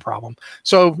 that is a problem.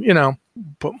 So,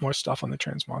 put more stuff on the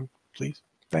transmog, please.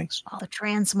 Thanks. Oh, the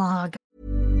transmog.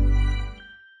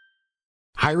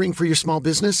 Hiring for your small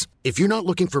business? If you're not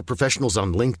looking for professionals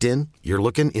on LinkedIn, you're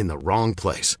looking in the wrong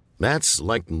place. That's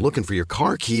like looking for your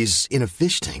car keys in a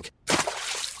fish tank.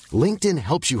 LinkedIn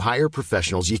helps you hire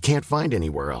professionals you can't find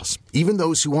anywhere else, even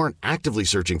those who aren't actively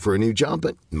searching for a new job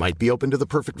but might be open to the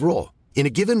perfect role. In a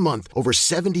given month, over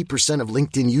 70% of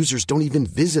LinkedIn users don't even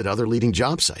visit other leading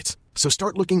job sites. So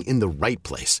start looking in the right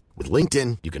place. With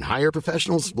LinkedIn, you can hire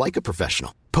professionals like a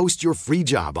professional. Post your free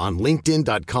job on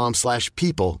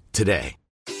linkedin.com/people today.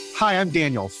 Hi, I'm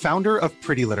Daniel, founder of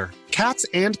Pretty Litter. Cats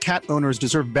and cat owners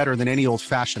deserve better than any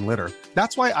old-fashioned litter.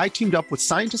 That's why I teamed up with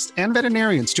scientists and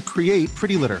veterinarians to create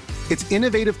Pretty Litter. Its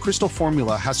innovative crystal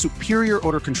formula has superior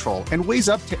odor control and weighs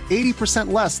up to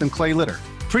 80% less than clay litter.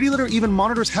 Pretty Litter even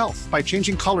monitors health by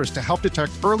changing colors to help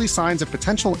detect early signs of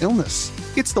potential illness.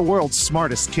 It's the world's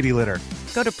smartest kitty litter.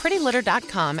 Go to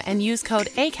prettylitter.com and use code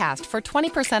ACAST for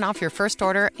 20% off your first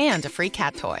order and a free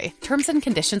cat toy. Terms and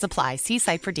conditions apply. See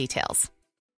site for details.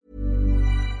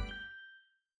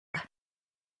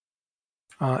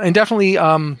 And definitely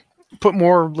put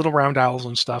more little round owls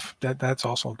and stuff. That's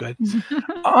also good.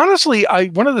 Honestly,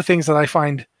 one of the things that I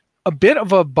find a bit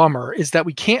of a bummer is that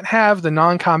we can't have the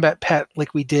non-combat pet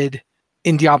like we did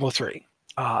in Diablo 3.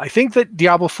 I think that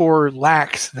Diablo 4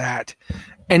 lacks that,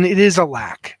 and it is a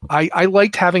lack. I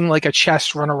liked having like a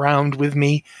chest run around with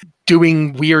me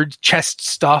doing weird chest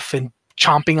stuff and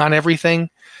chomping on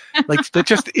everything. Like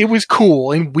it was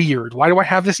cool and weird. Why do I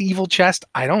have this evil chest?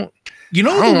 I don't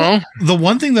know. The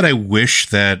one thing that I wish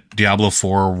that Diablo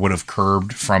 4 would have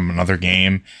curbed from another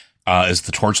game is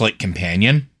the Torchlight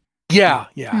Companion. Yeah,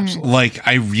 absolutely. Like,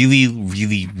 I really,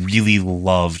 really, really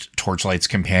loved Torchlight's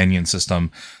companion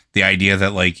system. The idea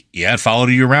that, like, it followed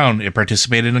you around, it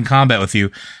participated in combat with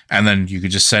you, and then you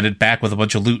could just send it back with a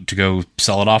bunch of loot to go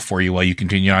sell it off for you while you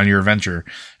continue on your adventure,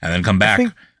 and then come back.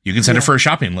 You can send it for a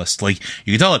shopping list. Like,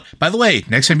 you can tell it, by the way,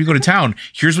 next time you go to town,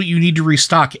 here's what you need to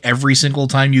restock every single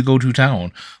time you go to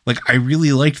town. Like, I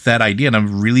really liked that idea, and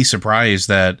I'm really surprised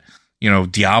that,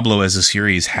 Diablo as a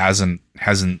series hasn't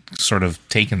sort of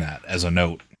taken that as a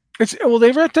note.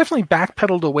 They've definitely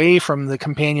backpedaled away from the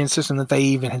companion system that they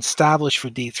even established for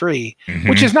D3,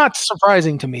 which is not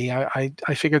surprising to me. I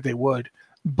figured they would.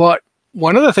 But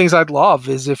one of the things I'd love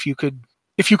is if you could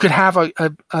have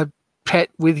a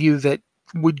pet with you that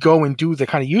would go and do the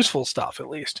kind of useful stuff, at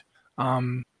least.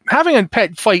 Having a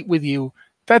pet fight with you,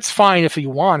 that's fine if you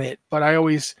want it, but I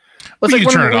always... you can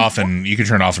turn it off in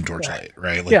Torchlight,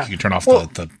 right? Like, you can turn off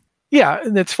the... Yeah,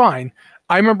 that's fine.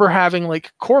 I remember having,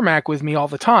 like, Cormac with me all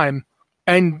the time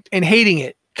and hating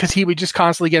it because he would just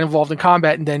constantly get involved in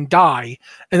combat and then die.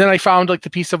 And then I found, like, the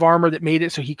piece of armor that made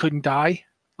it so he couldn't die.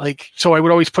 Like, so I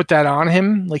would always put that on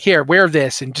him. Like, here, wear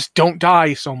this and just don't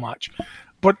die so much.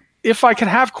 But if I could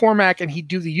have Cormac and he'd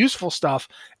do the useful stuff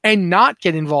and not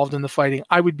get involved in the fighting,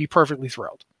 I would be perfectly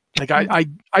thrilled. Like, I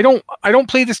don't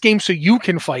play this game so you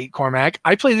can fight, Cormac.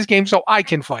 I play this game so I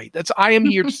can fight. I am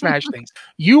here to smash things.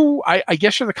 I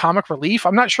guess you're the comic relief.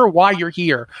 I'm not sure why you're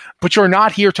here, but you're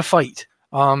not here to fight.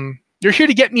 You're here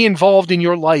to get me involved in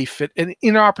your life at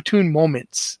inopportune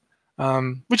moments,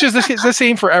 which is the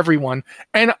same for everyone.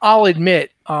 And I'll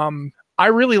admit, I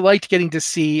really liked getting to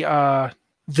see the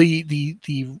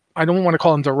I don't want to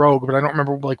call him the rogue, but I don't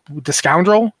remember, like, the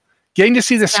scoundrel. Getting to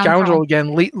see the scoundrel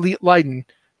again, Leiden.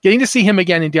 Getting to see him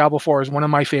again in Diablo 4 is one of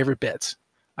my favorite bits.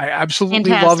 I absolutely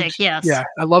loved. Yes. Yeah,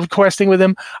 I loved questing with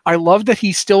him. I love that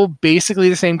he's still basically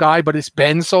the same guy, but it's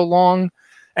been so long,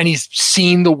 and he's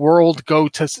seen the world go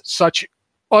to such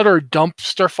utter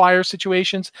dumpster fire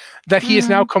situations that he is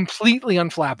now completely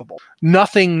unflappable.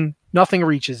 Nothing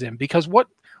reaches him because what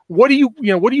are you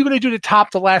going to do to top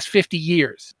the last 50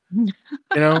 years?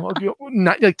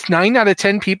 Like 9 out of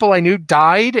 10 people I knew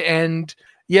died, and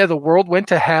the world went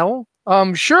to hell.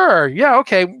 Sure. Yeah.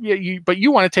 Okay. Yeah, but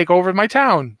you want to take over my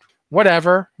town.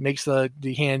 Whatever. Makes the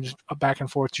hands a back and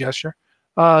forth gesture.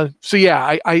 So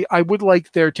yeah, I would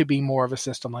like there to be more of a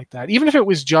system like that. Even if it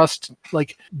was just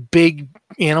like big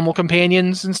animal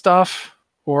companions and stuff,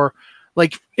 or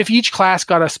like if each class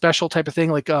got a special type of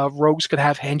thing, like rogues could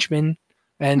have henchmen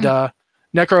and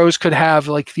necros could have,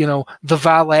 like, the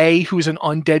valet who's an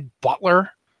undead butler.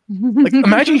 Like,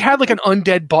 imagine you had like an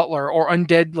undead butler or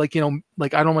undead, like,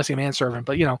 like, I don't want to say manservant,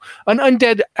 but an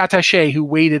undead attaché who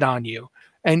waited on you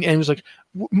and was like,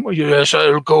 yes,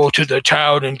 I'll go to the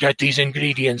town and get these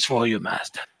ingredients for you,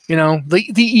 master. The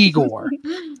Igor.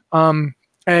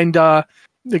 And the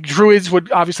druids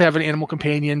would obviously have an animal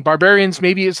companion. Barbarians,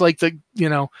 maybe it's like the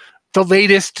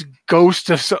latest ghost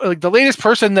of, like, the latest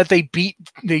person that they beat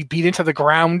into the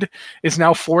ground is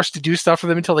now forced to do stuff for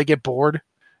them until they get bored.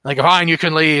 Like, fine, you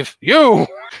can leave. You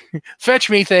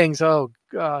fetch me things. Oh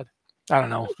God, I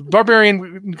don't know. Barbarian,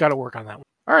 we got to work on that one.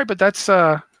 All right, but that's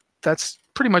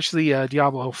pretty much the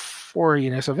Diablo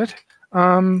 4-iness of it.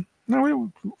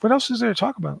 No, what else is there to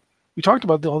talk about? We talked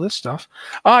about all this stuff.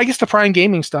 I guess the Prime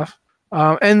Gaming stuff.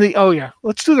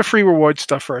 Let's do the free reward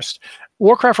stuff first.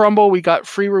 Warcraft Rumble, we got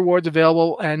free rewards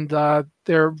available, and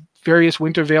there are various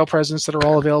Winter Veil presents that are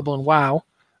all available in WoW.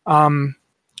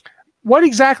 What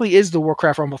exactly is the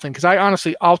Warcraft Rumble thing? Because I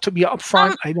honestly, to be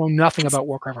upfront, I know nothing about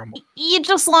Warcraft Rumble. You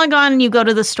just log on and you go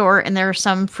to the store, and there are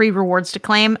some free rewards to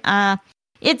claim.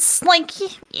 It's like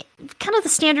kind of the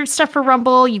standard stuff for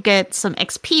Rumble. You get some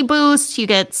XP boosts, you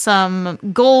get some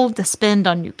gold to spend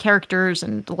on new characters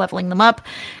and leveling them up.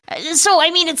 So, I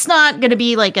mean, it's not going to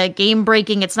be like a game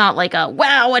breaking. It's not like a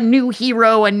new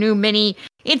hero, a new mini.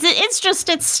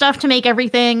 It's stuff to make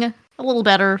everything a little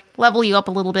better, level you up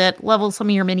a little bit, level some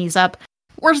of your minis up.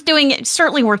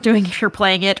 Certainly worth doing if you're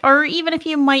playing it, or even if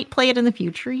you might play it in the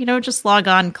future. Just log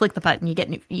on, click the button,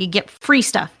 you get free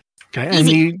stuff. Okay, and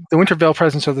the Winter Veil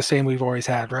presents are the same we've always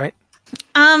had, right?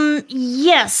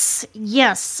 Yes.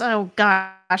 Oh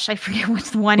gosh, I forget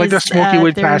which one like is. Like the Smoky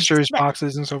Wood Pastures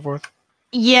boxes and so forth.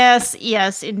 Yes,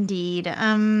 indeed.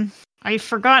 I've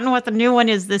forgotten what the new one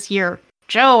is this year.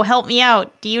 Joe, help me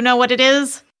out. Do you know what it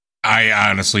is? I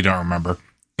honestly don't remember.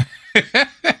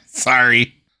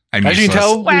 Sorry. As you can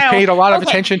tell, we've paid a lot of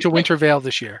attention to Winter Veil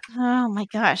this year. Oh my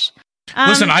gosh.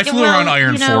 Listen, I flew around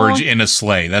Ironforge in a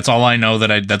sleigh. That's all I know.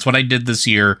 That's what I did this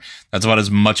year. That's about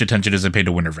as much attention as I paid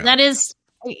to Winter Veil. That is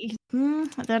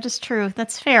true.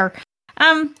 That's fair.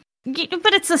 But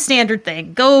it's a standard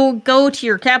thing. Go to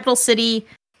your capital city.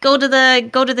 Go to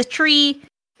the tree.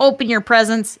 Open your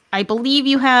presents. I believe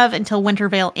you have until Winter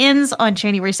Veil ends on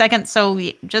January 2nd. So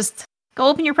just go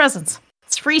open your presents.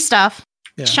 It's free stuff.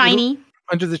 Yeah. Shiny.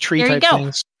 Under the tree type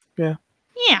things. Yeah.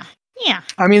 Yeah.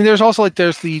 I mean, there's also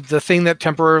there's the thing that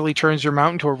temporarily turns your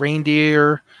mount into a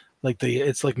reindeer.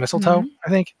 It's like mistletoe, I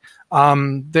think.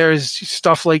 There's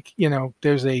stuff like,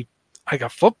 there's a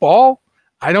football.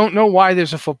 I don't know why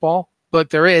there's a football, but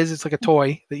there is. It's like a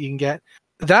toy that you can get.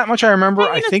 That much I remember.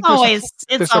 I think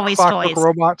it's always toys.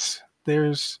 Robots.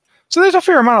 There's a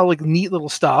fair amount of neat little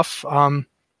stuff.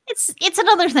 It's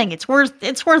another thing. It's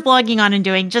worth logging on and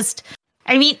doing. Just,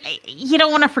 I mean, you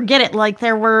don't want to forget it. Like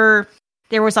there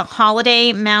was a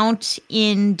holiday mount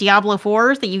in Diablo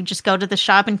 4 that you just go to the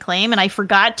shop and claim, and I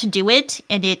forgot to do it,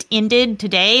 and it ended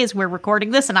today as we're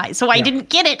recording this, I didn't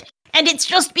get it. And it's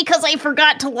just because I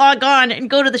forgot to log on and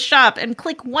go to the shop and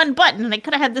click one button, and I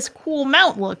could have had this cool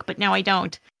mount look, but now I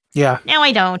don't. Yeah. Now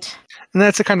I don't. And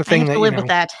that's the kind of thing that, live with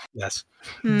that. Yes.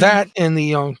 That and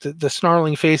the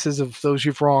snarling faces of those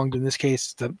you've wronged, in this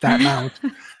case, that mount,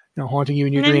 haunting you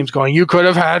in your dreams, going, "You could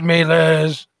have had me,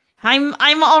 Liz." I'm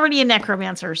already a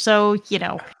necromancer, so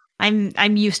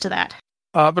I'm used to that.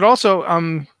 But also,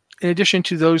 in addition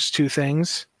to those two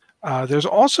things, there's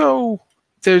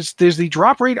the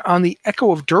drop rate on the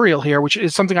Echo of Duriel here, which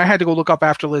is something I had to go look up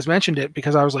after Liz mentioned it,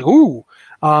 because I was like, "Ooh,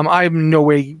 I'm no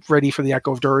way ready for the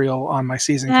Echo of Duriel on my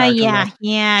season character."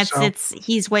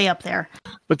 He's way up there.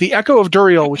 But the Echo of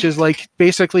Duriel, which is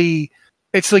basically.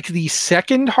 It's the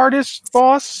second hardest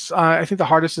boss. I think the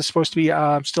hardest is supposed to be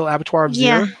still Abattoir of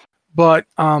Zir. But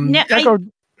Echo,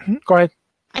 go ahead.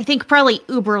 I think probably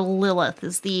Uber Lilith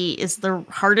is the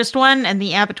hardest one, and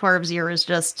the Abattoir of Zir is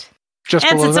just that's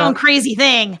its own crazy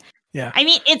thing. Yeah. I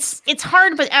mean, it's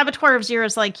hard, but Abattoir of Zir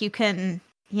is you can,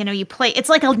 you play. It's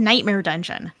like a nightmare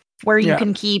dungeon where you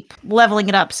can keep leveling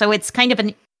it up. So it's kind of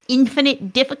an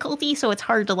infinite difficulty. So it's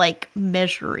hard to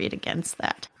measure it against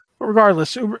that.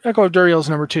 Regardless, Echo of Duriel is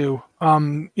number 2.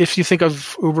 If you think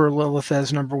of Uber Lilith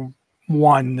as number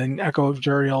 1, then Echo of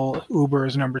Duriel Uber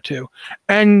is number 2,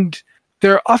 and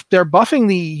they're buffing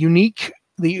the unique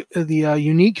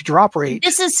unique drop rate.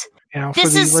 This is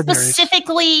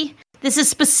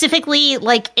specifically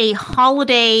like a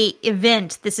holiday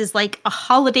event. This is like a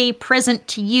holiday present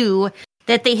to you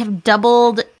that they have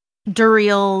doubled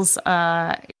Duriel's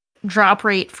drop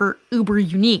rate for Uber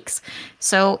uniques.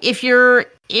 So if you're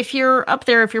up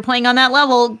there, if you're playing on that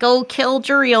level, go kill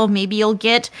Duriel. Maybe you'll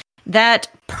get that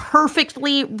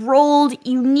perfectly rolled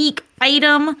unique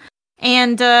item.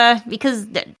 And because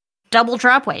doubled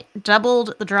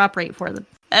the drop rate for them.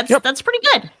 That's pretty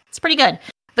good. It's pretty good.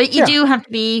 But you do have to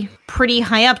be pretty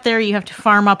high up there. You have to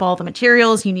farm up all the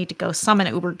materials. You need to go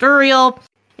summon Uber Duriel.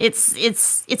 It's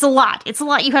a lot. It's a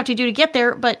lot you have to do to get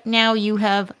there, but now you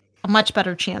have a much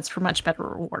better chance for much better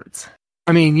rewards.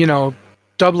 I mean,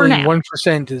 doubling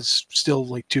 1% is still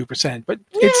like 2%, but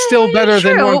it's still better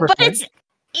than 1%. But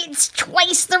it's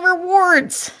twice the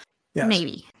rewards. Yes.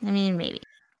 Maybe. Maybe.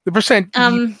 The percent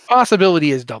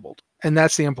possibility is doubled, and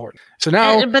that's the important. So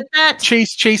now,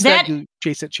 chase the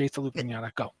loot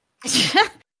pinata. Go.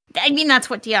 I mean, that's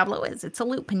what Diablo is. It's a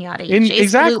loot pinata.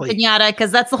 Exactly. The loot pinata,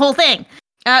 because that's the whole thing.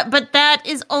 But that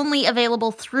is only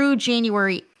available through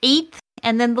January 8th,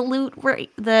 and then the loot rate,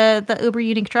 the Uber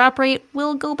Unique drop rate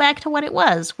will go back to what it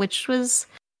was, which was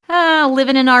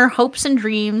living in our hopes and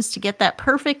dreams to get that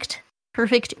perfect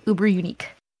Uber Unique.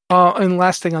 And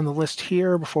last thing on the list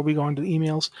here, before we go into the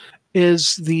emails,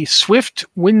 is the Swift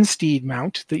Windsteed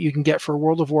mount that you can get for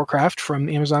World of Warcraft from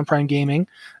Amazon Prime Gaming.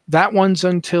 That one's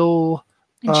until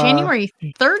January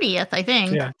 30th, I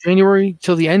think. Yeah, January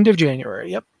till the end of January.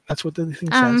 Yep. That's what the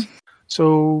thing says.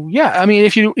 So yeah, I mean,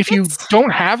 if you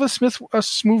don't have a Swift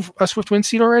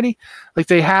Windsteed already, like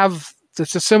they have,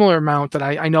 it's a similar mount that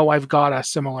I know I've got a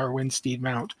similar Windsteed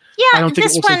mount. Yeah, I don't think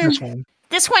it looks like this one.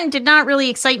 This one did not really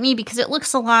excite me because it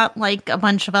looks a lot like a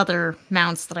bunch of other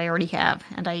mounts that I already have,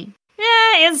 and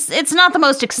it's not the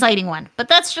most exciting one. But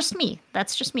that's just me.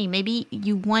 Maybe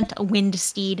you want a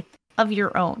Windsteed of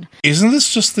your own. Isn't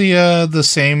this just the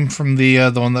same from the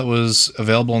one that was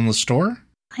available in the store?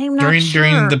 I'm not sure.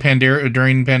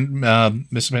 During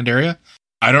Miss Pandaria?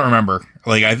 I don't remember.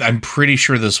 Like, I'm pretty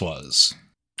sure this was.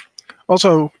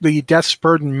 Also, the Death's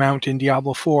Burden mount in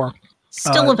Diablo 4.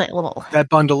 Still available. That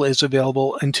bundle is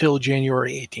available until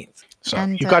January 18th. So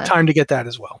you've got time to get that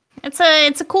as well. It's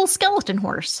a cool skeleton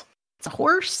horse. It's a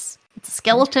horse. It's a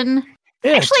skeleton.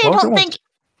 Yeah, actually,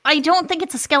 I don't think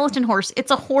it's a skeleton horse. It's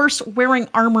a horse wearing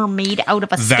armor made out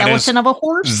of a skeleton of a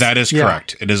horse. That is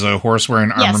correct. It is a horse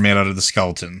wearing armor made out of the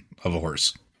skeleton of a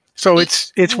horse. So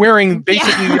it's wearing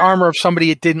basically the armor of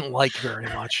somebody it didn't like very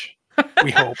much.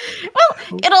 We hope.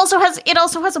 Well, it also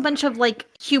has a bunch of like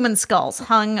human skulls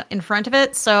hung in front of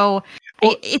it. So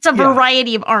it's a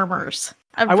variety of armors.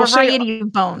 A variety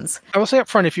of bones. I will say up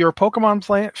front, if you're a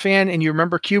Pokemon fan and you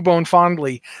remember Cubone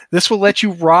fondly, this will let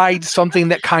you ride something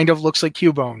that kind of looks like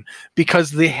Cubone,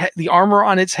 because the armor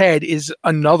on its head is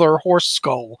another horse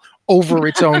skull over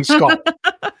its own skull.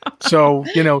 So,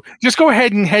 just go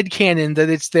ahead and headcanon that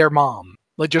it's their mom,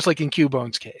 just like in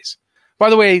Cubone's case. By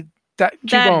the way, that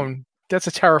Cubone, that's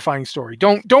a terrifying story.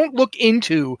 Don't look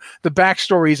into the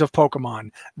backstories of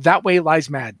Pokemon. That way lies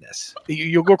madness.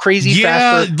 You'll go crazy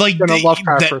faster than a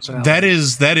Lovecraft personality.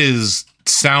 That is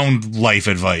sound life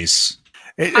advice.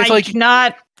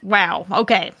 It's wow.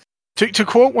 Okay. To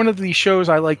quote one of the shows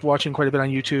I like watching quite a bit on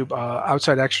YouTube,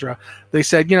 Outside Extra, they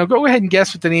said, go ahead and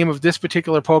guess what the name of this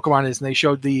particular Pokemon is, and they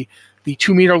showed the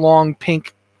 2 meter long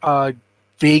pink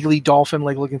vaguely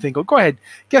dolphin-like looking thing. Go ahead,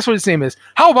 guess what its name is.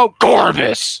 How about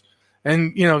Gorbis?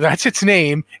 And that's its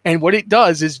name. And what it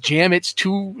does is jam its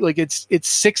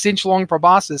 6-inch long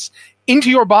proboscis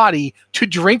into your body to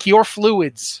drink your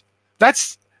fluids.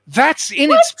 That's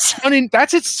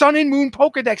its Sun and Moon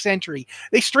Pokedex entry.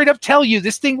 They straight up tell you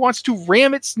this thing wants to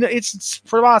ram its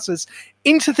proboscis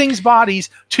into things'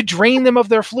 bodies to drain them of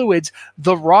their fluids.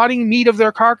 The rotting meat of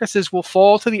their carcasses will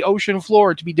fall to the ocean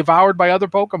floor to be devoured by other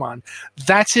Pokemon.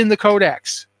 That's in the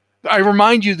Codex. I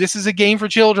remind you, this is a game for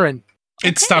children.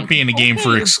 It stopped being a game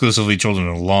for exclusively children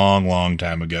a long, long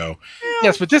time ago.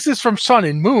 Yes, but this is from Sun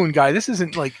and Moon, guy. This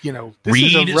isn't this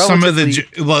read is some of the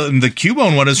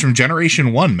Cubone one is from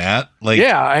Generation 1, Matt.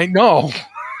 Yeah, I know.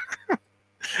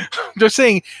 They're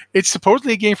saying it's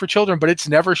supposedly a game for children, but it's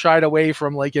never shied away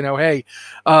from hey,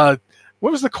 what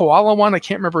was the koala one? I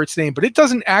can't remember its name, but it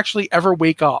doesn't actually ever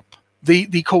wake up.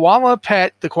 The koala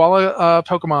pet, the koala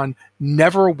Pokemon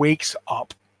never wakes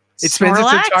up. It spends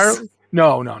its entire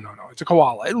No. It's a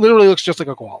koala. It literally looks just like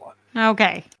a koala.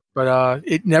 Okay. But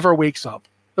it never wakes up.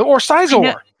 Or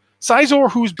Sizor.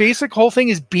 Sizor, whose basic whole thing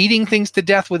is beating things to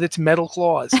death with its metal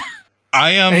claws. I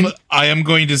am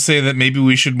going to say that maybe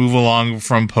we should move along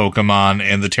from Pokemon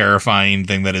and the terrifying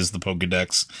thing that is the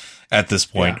Pokedex at this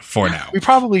point for now. We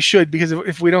probably should, because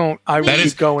if we don't, I will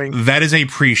keep going. That is a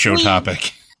pre-show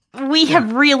topic. We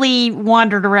have really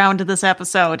wandered around to this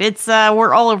episode. It's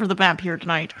we're all over the map here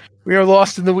tonight. We are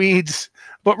lost in the weeds.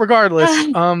 But regardless,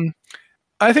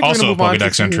 I think also we're going to move on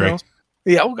Pokedex entry.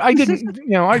 Yeah, I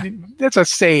didn't. That's a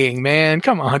saying, man.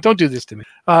 Come on, don't do this to me.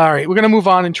 All right, we're going to move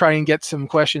on and try and get some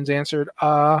questions answered.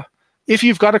 If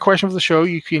you've got a question for the show,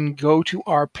 you can go to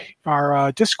our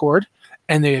Discord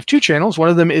And they have two channels. One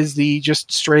of them is the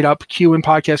just straight up Q and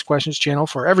podcast questions channel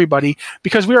for everybody,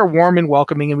 because we are warm and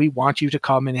welcoming and we want you to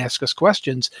come and ask us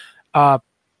questions.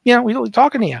 We like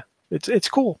talking to you. It's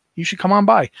cool. You should come on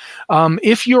by.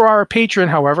 If you are a patron,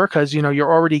 however, because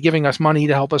you're already giving us money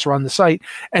to help us run the site,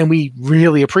 and we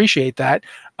really appreciate that,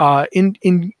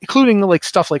 including like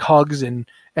stuff like hugs and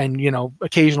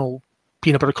occasional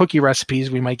peanut butter cookie recipes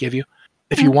we might give you.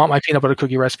 If you want my peanut butter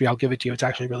cookie recipe, I'll give it to you. It's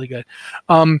actually really good.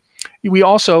 We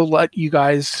also let you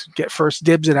guys get first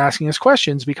dibs at asking us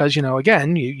questions because,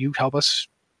 again, you help us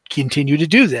continue to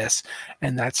do this,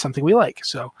 and that's something we like.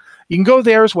 So you can go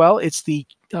there as well. It's the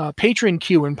Patron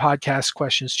Q and Podcast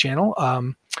Questions channel.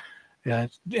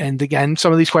 And again,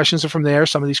 some of these questions are from there.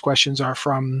 Some of these questions are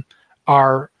from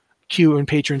our Q and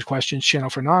Patrons Questions channel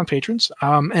for non-patrons.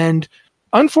 And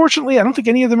unfortunately, I don't think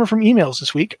any of them are from emails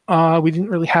this week. We didn't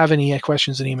really have any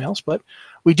questions and emails, but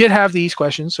we did have these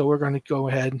questions, so we're going to go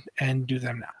ahead and do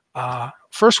them now.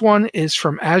 First one is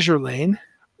from Azure Lane.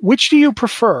 Which do you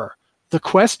prefer, the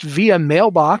quest via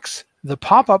mailbox, the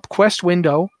pop-up quest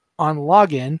window on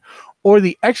login, or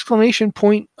the exclamation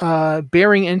point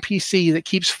bearing NPC that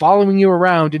keeps following you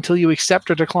around until you accept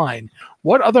or decline?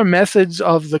 What other methods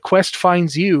of the quest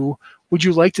finds you would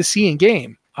you like to see in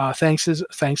game? Thanks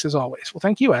as always. Well,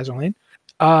 thank you, Azerlane.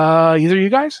 Either of you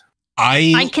guys?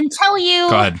 I can tell you.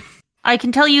 Go ahead. I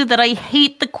can tell you that I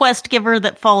hate the quest giver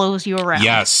that follows you around.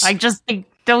 Yes. I just think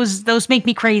those make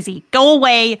me crazy. Go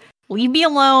away. Leave me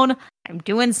alone. I'm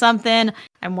doing something.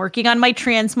 I'm working on my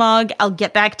transmog. I'll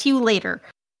get back to you later.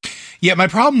 Yeah, my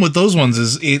problem with those ones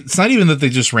is it's not even that they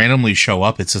just randomly show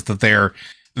up. It's just that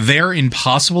they're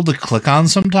impossible to click on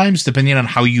sometimes, depending on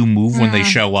how you move when they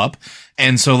show up.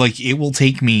 And so, like, it will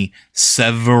take me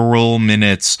several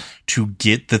minutes to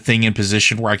get the thing in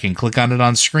position where I can click on it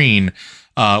on screen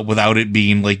without it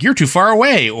being like, you're too far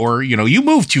away, or, you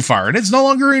moved too far and it's no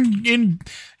longer in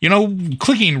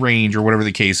clicking range, or whatever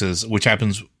the case is, which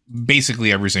happens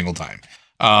basically every single time.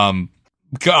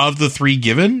 Of the three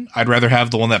given, I'd rather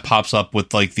have the one that pops up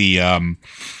with like the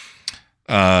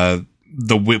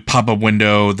pop-up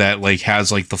window that like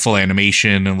has like the full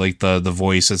animation and like the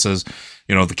voice that says,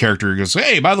 the character goes,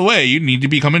 hey, by the way, you need to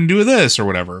be coming to do this or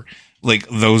whatever. Like,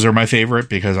 those are my favorite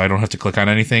because I don't have to click on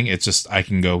anything. It's just, I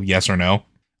can go yes or no.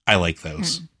 I like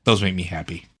those. Those make me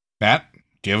happy. Matt,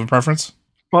 do you have a preference?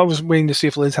 Well, I was waiting to see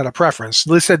if Liz had a preference.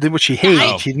 Liz said what she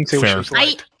hated. She didn't say what she was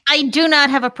liked. I do not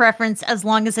have a preference as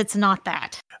long as it's not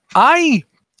that. I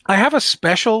have a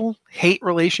special hate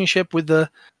relationship with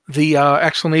the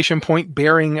exclamation point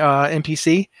bearing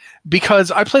NPC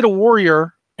because I played a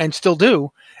warrior and still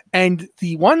do, and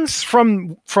the ones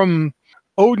from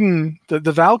Odin,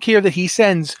 the Valkyr that he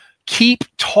sends, keep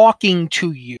talking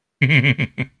to you.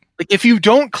 Like, if you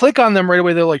don't click on them right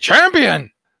away, they're like, champion!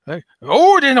 Like,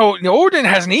 Odin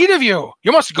has need of you.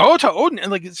 You must go to Odin.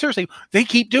 And like, seriously, they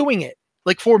keep doing it.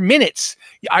 Like, for minutes,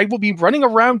 I will be running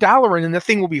around Dalaran and the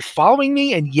thing will be following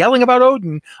me and yelling about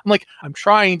Odin. I'm like, I'm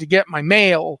trying to get my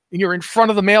mail and you're in front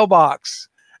of the mailbox.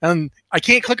 And I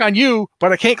can't click on you,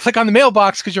 but I can't click on the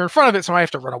mailbox because you're in front of it. So I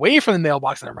have to run away from the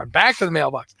mailbox and I run back to the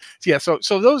mailbox. So yeah, so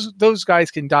those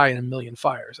guys can die in a million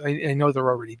fires. I know they're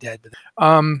already dead.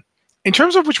 But, in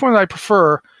terms of which one I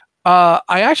prefer, I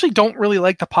actually don't really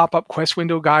like the pop-up quest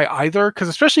window guy either, because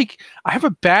especially I have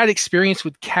a bad experience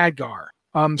with Khadgar.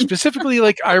 Specifically,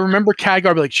 like, I remember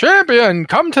Khadgar be like, champion,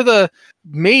 come to the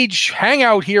mage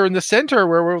hangout here in the center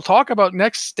where we'll talk about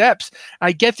next steps.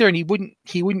 I get there and he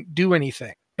wouldn't do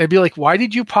anything. I'd be like, why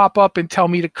did you pop up and tell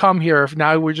me to come here if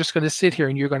now we're just going to sit here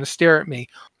and you're going to stare at me?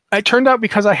 It turned out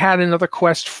because I had another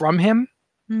quest from him.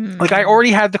 Like, I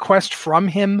already had the quest from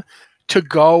him to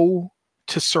go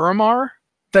to Suramar,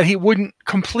 that he wouldn't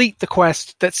complete the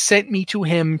quest that sent me to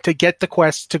him to get the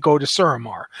quest to go to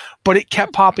Suramar. But it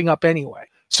kept popping up anyway.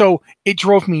 So it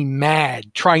drove me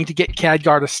mad trying to get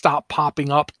Khadgar to stop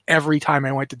popping up every time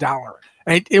I went to Dalaran.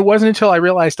 And it wasn't until I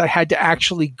realized I had to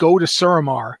actually go to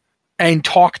Suramar and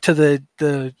talk to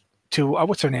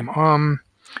what's her name?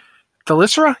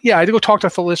 Thalyssra? Yeah, I had to go talk to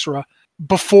Thalyssra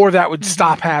before that would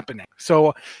stop happening.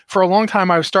 So for a long time,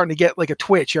 I was starting to get like a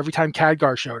twitch every time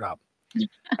Khadgar showed up.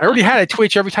 I already had a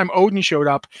twitch every time Odin showed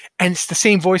up, and it's the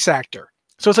same voice actor.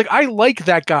 So it's like, I like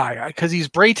that guy because he's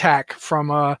Braytak from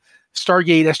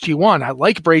Stargate SG-1. I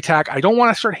like Braytak. I don't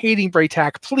want to start hating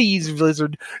Braytak. Please,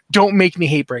 Blizzard, don't make me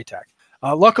hate Braytak.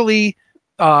 Luckily,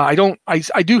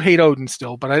 I do hate Odin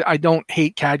still, but I don't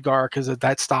hate Khadgar because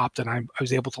that stopped, and I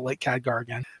was able to like Khadgar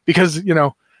again. Because,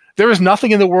 there is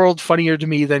nothing in the world funnier to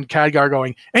me than Khadgar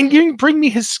going, and you bring me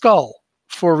his skull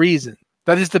for a reason.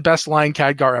 That is the best line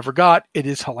Khadgar ever got. It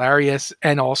is hilarious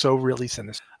and also really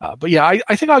sinister. But yeah,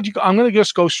 I think I'm going to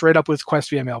just go straight up with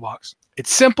Quest via mailbox.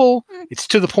 It's simple. It's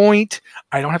to the point.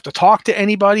 I don't have to talk to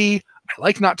anybody. I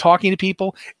like not talking to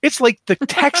people. It's like the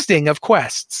texting of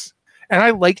quests. And I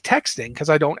like texting because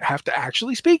I don't have to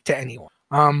actually speak to anyone.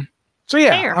 So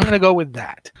yeah, Fair. I'm going to go with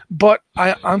that. But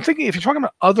I'm thinking if you're talking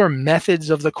about other methods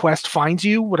of the quest finds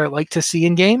you, what I like to see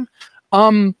in game,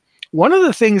 one of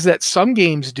the things that some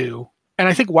games do, and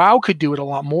I think WoW could do it a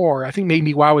lot more. I think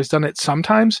maybe WoW has done it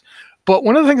sometimes. But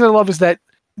one of the things I love is that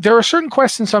there are certain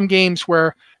quests in some games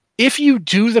where if you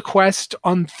do the quest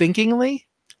unthinkingly,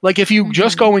 like if you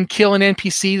just go and kill an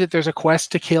NPC that there's a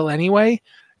quest to kill anyway,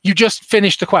 you just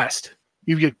finish the quest.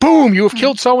 You get, boom, you have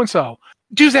killed so-and-so.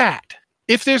 Do that.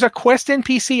 If there's a quest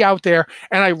NPC out there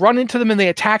and I run into them and they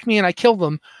attack me and I kill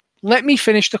them, let me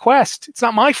finish the quest. It's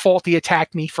not my fault he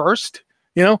attacked me first.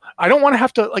 You know, I don't want to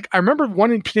have to, like, I remember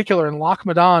one in particular in Loch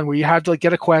Madan where you had to like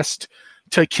get a quest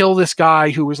to kill this guy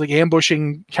who was like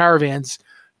ambushing caravans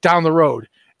down the road.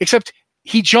 Except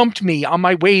he jumped me on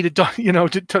my way to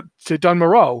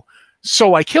Dunmoreau.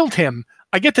 So I killed him.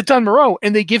 I get to Dunmoreau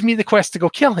and they give me the quest to go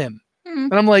kill him.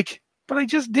 And I'm like, but I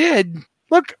just did.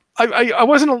 Look, I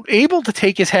wasn't able to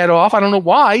take his head off. I don't know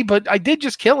why, but I did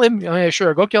just kill him. Oh, yeah,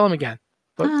 sure, go kill him again.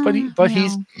 But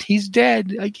he's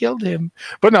dead. I killed him.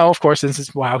 But no, of course, since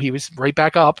it's WoW, he was right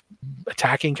back up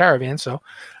attacking caravans. So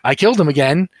I killed him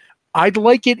again. I'd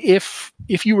like it if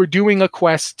you were doing a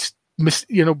quest,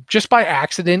 just by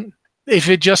accident, if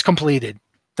it just completed.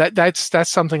 That's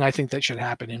something I think that should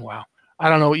happen in WoW. I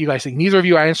don't know what you guys think. Neither of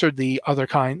you answered the other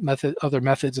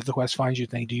methods of the quest finds you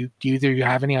thing. Do either of you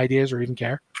have any ideas or even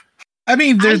care? I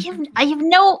mean, I have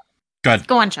no. Go ahead.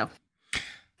 Go on, Joe.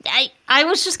 I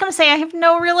was just going to say I have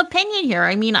no real opinion here.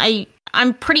 I mean,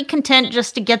 I'm pretty content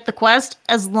just to get the quest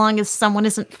as long as someone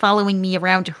isn't following me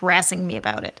around harassing me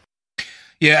about it.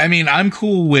 Yeah, I mean, I'm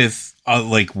cool with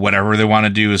like whatever they want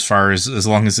to do as far as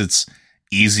long as it's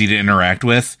easy to interact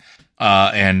with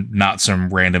and not some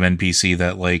random NPC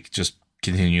that like just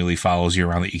continually follows you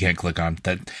around that you can't click on.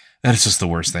 That is just the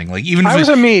worst thing. Like even I was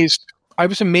amazed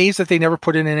that they never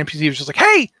put in an NPC who was just like,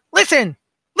 hey, listen,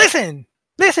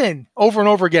 over and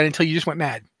over again until you just went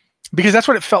mad. Because that's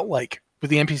what it felt like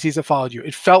with the NPCs that followed you.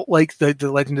 It felt like the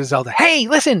Legend of Zelda. Hey,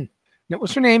 listen.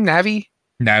 What's her name? Navi?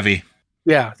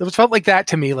 Yeah, it felt like that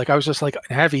to me. Like I was just like,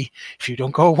 Navi, if you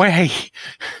don't go away,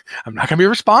 I'm not going to be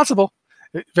responsible.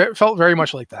 It felt very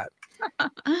much like that.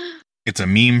 It's a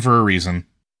meme for a reason.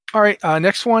 All right,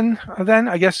 next one then.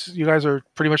 I guess you guys are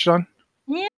pretty much done.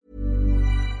 Yeah.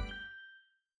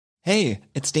 Hey,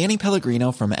 it's Danny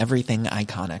Pellegrino from Everything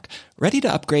Iconic. Ready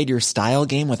to upgrade your style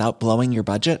game without blowing your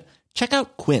budget? Check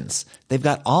out Quince. They've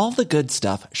got all the good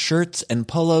stuff, shirts and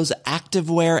polos,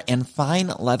 activewear, and fine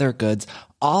leather goods,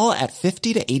 all at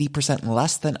 50 to 80%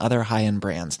 less than other high-end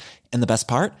brands. And the best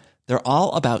part? They're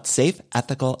all about safe,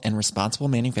 ethical, and responsible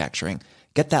manufacturing.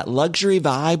 Get that luxury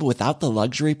vibe without the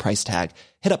luxury price tag.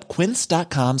 Hit up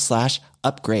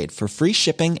quince.com/upgrade for free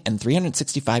shipping and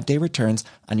 365-day returns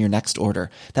on your next order.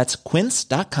 That's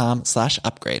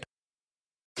quince.com/upgrade.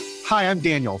 Hi, I'm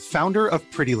Daniel, founder of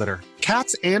Pretty Litter.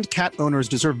 Cats and cat owners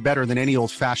deserve better than any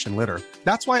old-fashioned litter.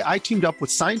 That's why I teamed up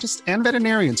with scientists and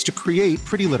veterinarians to create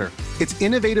Pretty Litter. Its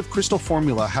innovative crystal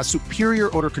formula has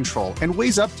superior odor control and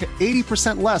weighs up to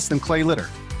 80% less than clay litter.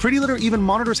 Pretty Litter even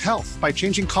monitors health by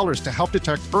changing colors to help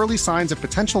detect early signs of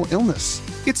potential illness.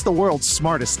 It's the world's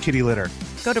smartest kitty litter.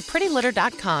 Go to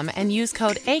prettylitter.com and use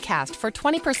code ACAST for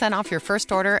 20% off your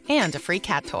first order and a free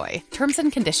cat toy. Terms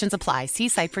and conditions apply. See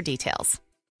site for details.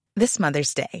 This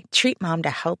Mother's Day, treat mom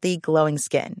to healthy, glowing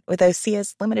skin with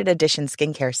Osea's limited edition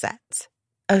skincare sets.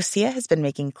 Osea has been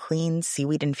making clean,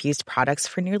 seaweed-infused products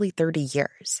for nearly 30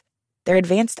 years. Their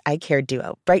advanced eye care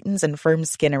duo brightens and firms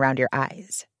skin around your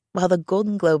eyes, while the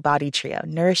Golden Glow Body Trio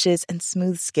nourishes and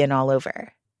smooths skin all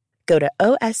over. Go to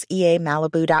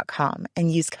OSEAMalibu.com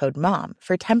and use code MOM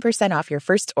for 10% off your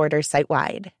first order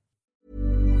site-wide.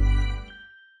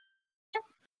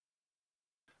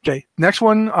 Okay, next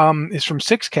one is from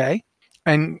 6K,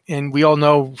 and we all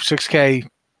know 6K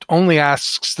only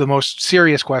asks the most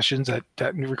serious questions that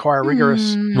require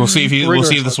rigorous. We'll see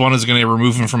if this one is going to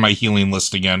remove him from my healing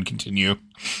list again. Continue.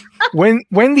 When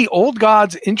the old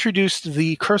gods introduced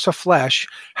the curse of flesh,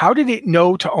 how did it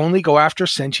know to only go after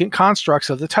sentient constructs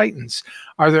of the Titans?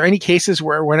 Are there any cases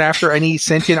where it went after any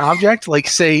sentient object, like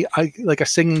say like a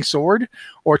singing sword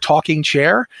or talking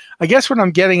chair? I guess what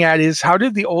I'm getting at is, how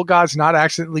did the old gods not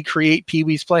accidentally create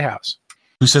Pee-wee's Playhouse?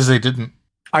 Who says they didn't?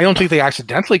 I don't think they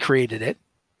accidentally created it.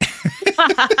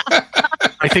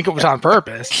 I think it was on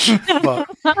purpose. But.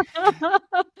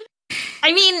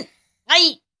 I mean,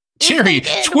 Cherry,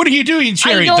 what are you doing,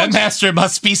 Cherry? The master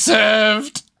must be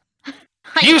served.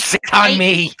 You sit on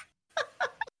me.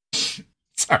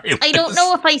 Sorry, Liz. I don't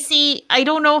know if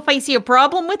I see a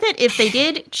problem with it. If they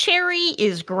did, Cherry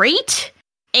is great.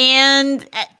 And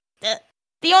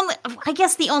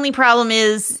the only problem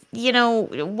is,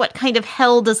 what kind of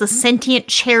hell does a sentient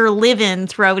chair live in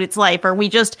throughout its life? Are we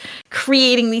just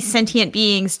creating these sentient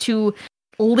beings to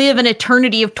live an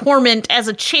eternity of torment as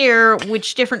a chair,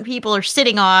 which different people are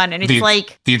sitting on? And it's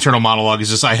the internal monologue is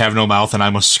just, I have no mouth and I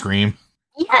must scream.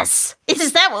 Yes.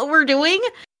 Is that what we're doing?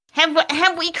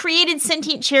 Have we created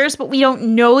sentient chairs, but we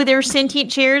don't know they're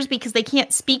sentient chairs because they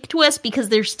can't speak to us because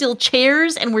they're still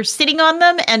chairs and we're sitting on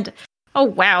them? And oh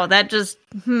wow, that just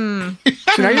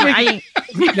I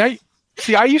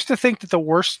used to think that the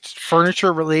worst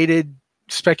furniture related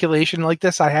speculation like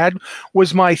this I had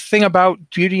was my thing about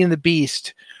Beauty and the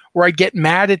Beast, where I get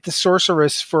mad at the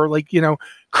sorceress for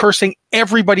cursing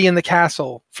everybody in the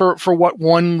castle for what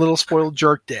one little spoiled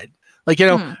jerk did.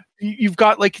 You've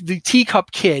got the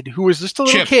teacup kid who was just a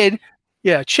little kid.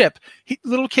 Yeah, Chip.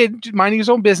 Little kid minding his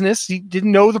own business. He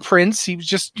didn't know the prince. He was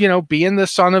just, being the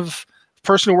son of the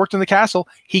person who worked in the castle.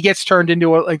 He gets turned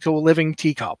into a living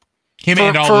teacup. Him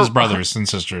and all his brothers and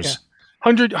sisters.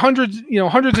 Yeah.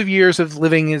 Hundreds of years of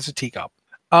living as a teacup.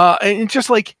 And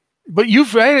just but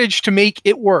you've managed to make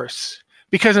it worse.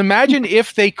 Because imagine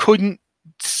if they couldn't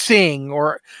sing,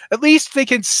 or at least they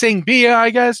can sing be I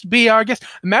guess.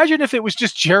 Imagine if it was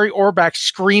just Jerry Orbach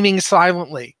screaming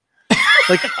silently.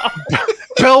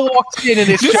 Bill walks in and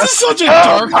it's this just is such a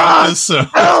dark episode.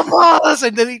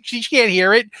 And then she can't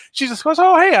hear it. She just goes,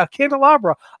 "Oh hey, a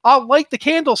candelabra. I'll light the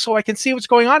candle so I can see what's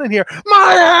going on in here. My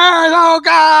head, oh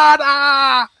God,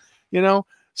 ah!"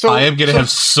 So I am gonna have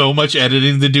so much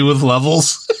editing to do with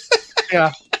levels.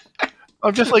 Yeah,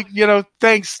 I'm just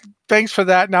thanks for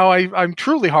that. Now I'm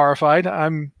truly horrified.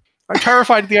 I'm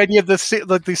terrified at the idea of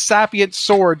the sapient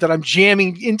sword that I'm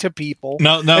jamming into people.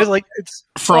 No. It's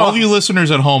for all of you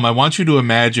listeners at home, I want you to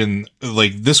imagine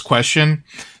this question.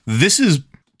 This is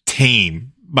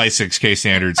tame by 6K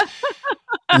standards.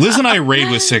 Liz and I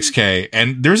raid with 6K,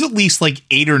 and there's at least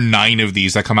 8 or 9 of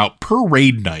these that come out per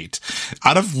raid night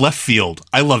out of left field.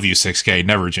 I love you, 6K.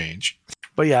 Never change.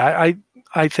 But yeah,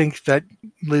 I think that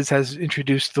Liz has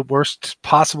introduced the worst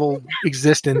possible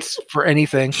existence for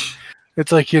anything.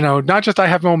 It's not just I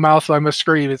have no mouth, so I must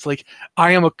scream. It's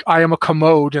I am a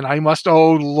commode, and I must.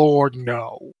 Oh Lord,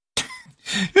 no.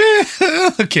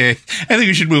 Okay, I think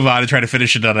we should move on and try to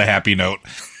finish it on a happy note.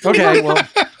 Okay, well,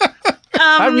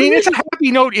 I mean it's a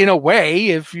happy note in a way.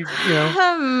 If you're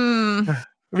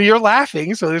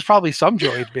laughing, so there's probably some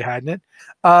joy behind it.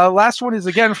 Last one is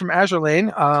again from Azure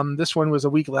Lane. This one was a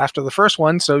week after the first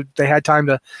one, so they had time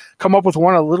to come up with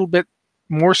one a little bit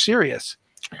more serious.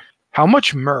 How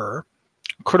much myrrh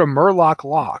could a murloc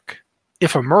lock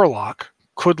if a murloc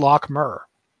could lock myrrh?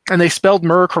 And they spelled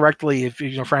myrrh correctly. If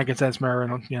frankincense myrrh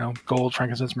and gold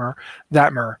frankincense myrrh,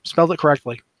 that myrrh spelled it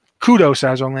correctly. Kudos,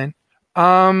 Azure Lane.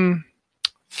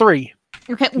 3.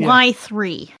 Okay, yeah. Why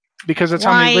 3? Because that's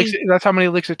how many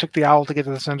licks it took the owl to get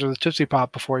to the center of the Tootsie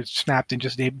Pop before it snapped and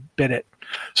just bit it.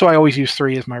 So I always use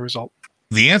 3 as my result.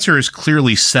 The answer is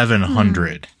clearly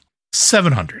 700.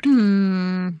 700.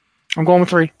 I'm going with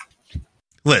 3.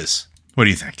 Liz, what do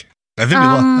you think? I think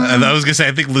I was gonna say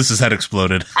I think Liz's head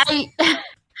exploded.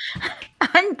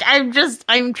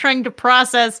 I'm trying to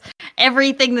process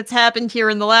everything that's happened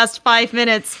here in the last 5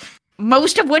 minutes.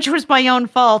 Most of which was my own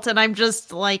fault, and I'm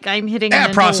just I'm hitting.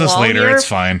 Process later. Here. It's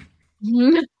fine.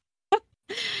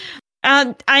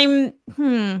 I'm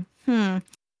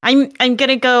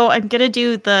gonna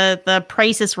do the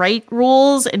Price is Right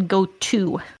rules and go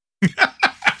 2.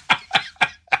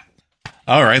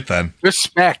 All right then.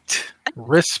 Respect.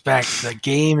 The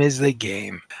game is the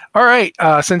game. All right.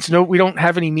 Since we don't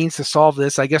have any means to solve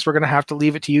this, I guess we're going to have to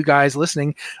leave it to you guys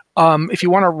listening. If you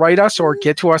want to write us or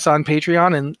get to us on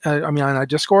Patreon and on our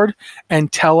Discord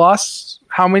and tell us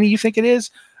how many you think it is,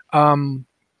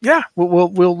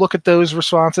 we'll look at those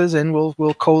responses and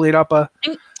we'll collate up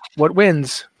what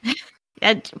wins.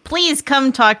 Please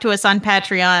come talk to us on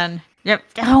Patreon. Yep.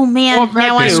 Oh man,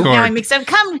 now I'm mixed up.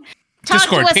 Come talk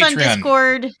Discord, to us Patreon, on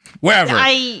Discord. Wherever.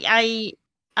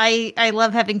 I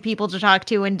love having people to talk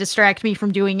to and distract me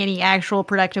from doing any actual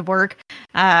productive work.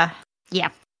 I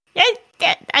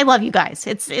love you guys.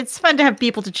 It's fun to have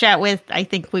people to chat with. I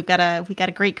think we got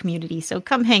a great community. So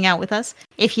come hang out with us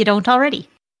if you don't already,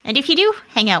 and if you do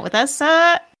hang out with us,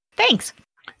 thanks.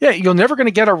 Yeah, you're never going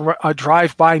to get a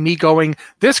drive by me going,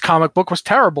 "This comic book was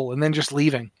terrible," and then just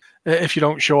leaving. if you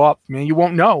don't show up. I mean, you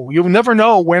won't know. You'll never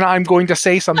know when I'm going to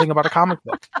say something about a comic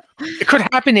book. It could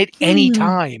happen at any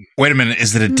time. Wait a minute.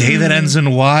 Is it a day that ends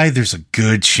in Y? There's a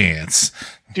good chance.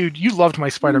 Dude, you loved my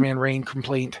Spider-Man Rain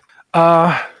complaint.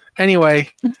 Anyway,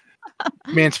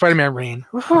 man, Spider-Man Rain.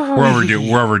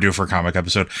 We're overdue for a comic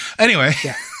episode. Anyway.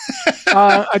 Yeah.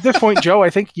 At this point, Joe, I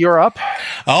think you're up.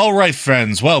 All right,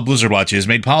 friends. Well, Blizzard Watch is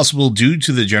made possible due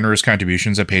to the generous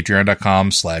contributions at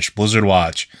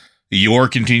patreon.com/BlizzardWatch. Your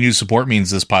continued support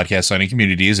means this podcast signing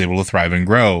community is able to thrive and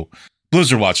grow.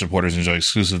 Blizzard Watch supporters enjoy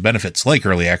exclusive benefits like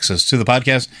early access to the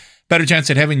podcast, better chance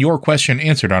at having your question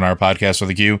answered on our podcast with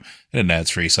a queue, and an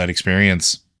ads-free site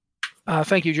experience.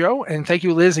 Thank you, Joe. And thank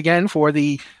you, Liz, again for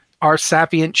our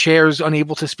sapient chairs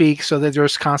unable to speak, so that they're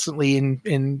just constantly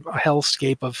in a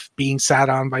hellscape of being sat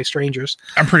on by strangers.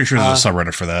 I'm pretty sure there's a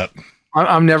subreddit for that.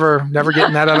 I'm never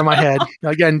getting that out of my head.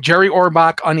 Again, Jerry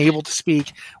Orbach unable to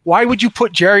speak. Why would you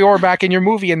put Jerry Orbach in your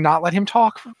movie and not let him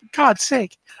talk? For God's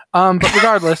sake. But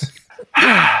regardless,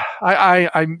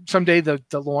 I someday the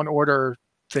Law and Order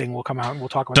thing will come out and we'll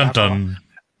talk about that.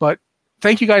 But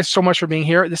thank you guys so much for being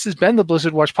here. This has been the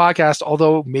Blizzard Watch podcast,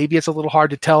 although maybe it's a little hard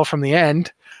to tell from the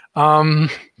end.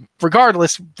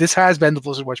 Regardless, this has been the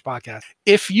Blizzard Watch podcast.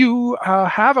 If you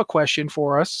have a question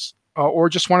for us or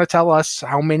just want to tell us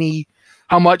how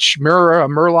much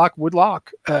Murloc would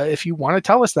lock, if you want to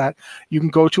tell us that, you can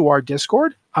go to our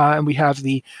Discord, and we have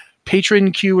the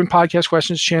patron Q and podcast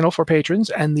questions channel for patrons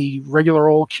and the regular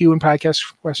old Q and podcast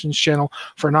questions channel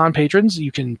for non-patrons.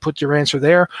 You can put your answer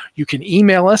there. You can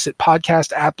email us at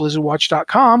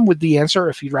podcast@blizzardwatch.com with the answer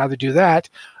if you'd rather do that.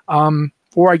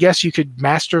 Or I guess you could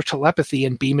master telepathy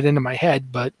and beam it into my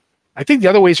head, but I think the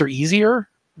other ways are easier.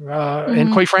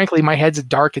 And quite frankly, my head's a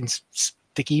dark and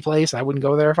sticky place. I wouldn't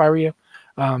go there if I were you.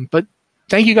 But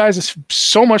thank you guys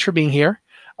so much for being here.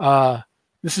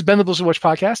 This has been the Blizzard Watch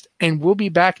podcast, and we'll be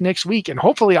back next week. And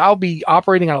hopefully I'll be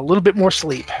operating on a little bit more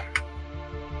sleep.